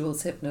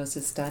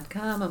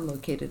juleshypnosis.com. I'm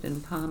located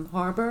in Palm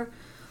Harbor.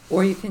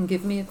 Or you can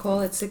give me a call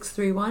at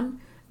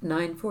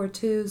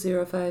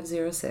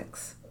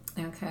 631-942-0506.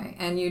 Okay,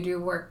 and you do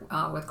work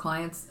with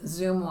clients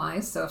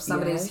Zoom-wise, so if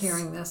somebody's Yes.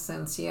 hearing this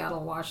in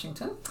Seattle,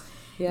 Washington,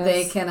 Yes.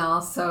 they can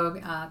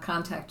also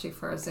contact you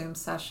for a Zoom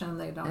session.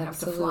 They don't have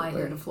to fly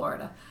here to Absolutely.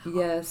 Florida.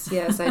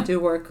 Yes, I do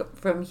work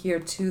from here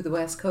to the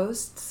West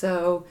Coast,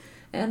 so,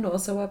 and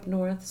also up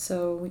north,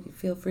 so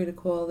feel free to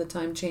call. The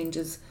time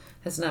changes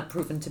has not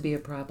proven to be a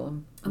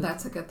problem.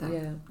 That's a good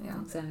thing.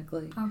 Yeah,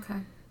 exactly. Okay.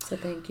 So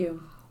thank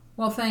you.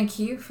 Well, thank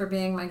you for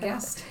being my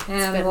guest, It's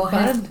and been we'll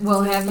fun.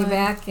 we'll It's have been you fun.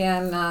 back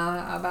in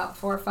about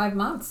 4 or 5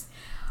 months.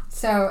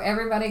 So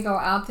everybody, go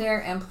out there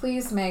and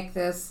please make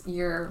this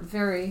your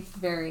very,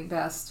 very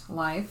best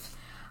life.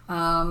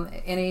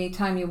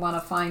 Anytime you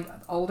want to find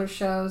older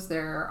shows,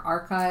 they're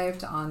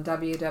archived on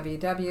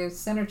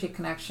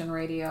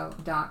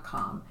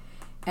www.synergyconnectionradio.com.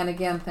 And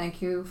again,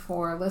 thank you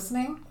for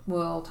listening.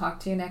 We'll talk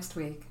to you next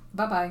week.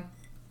 Bye-bye.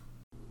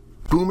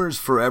 Boomers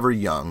Forever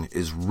Young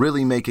is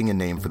really making a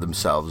name for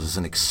themselves as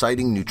an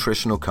exciting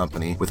nutritional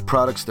company with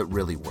products that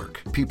really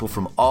work. People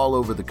from all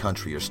over the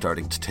country are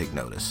starting to take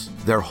notice.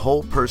 Their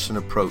whole person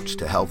approach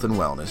to health and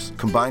wellness,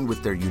 combined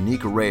with their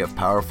unique array of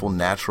powerful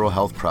natural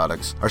health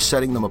products, are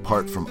setting them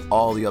apart from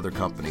all the other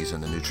companies in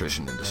the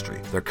nutrition industry.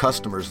 Their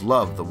customers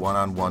love the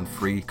one-on-one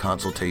free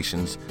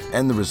consultations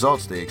and the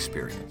results they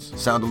experience.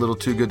 Sound a little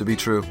too good to be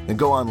true? Then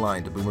go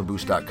online to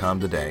boomerboost.com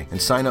today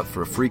and sign up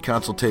for a free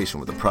consultation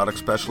with a product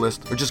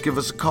specialist, or just give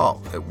us a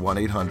call at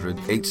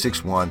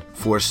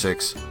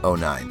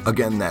 1-800-861-4609.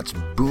 Again, that's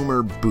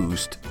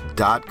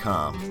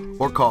boomerboost.com,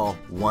 or call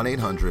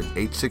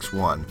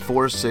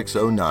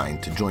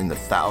 1-800-861-4609 to join the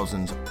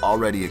thousands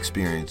already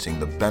experiencing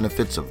the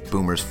benefits of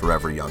Boomers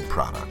Forever Young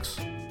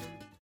products.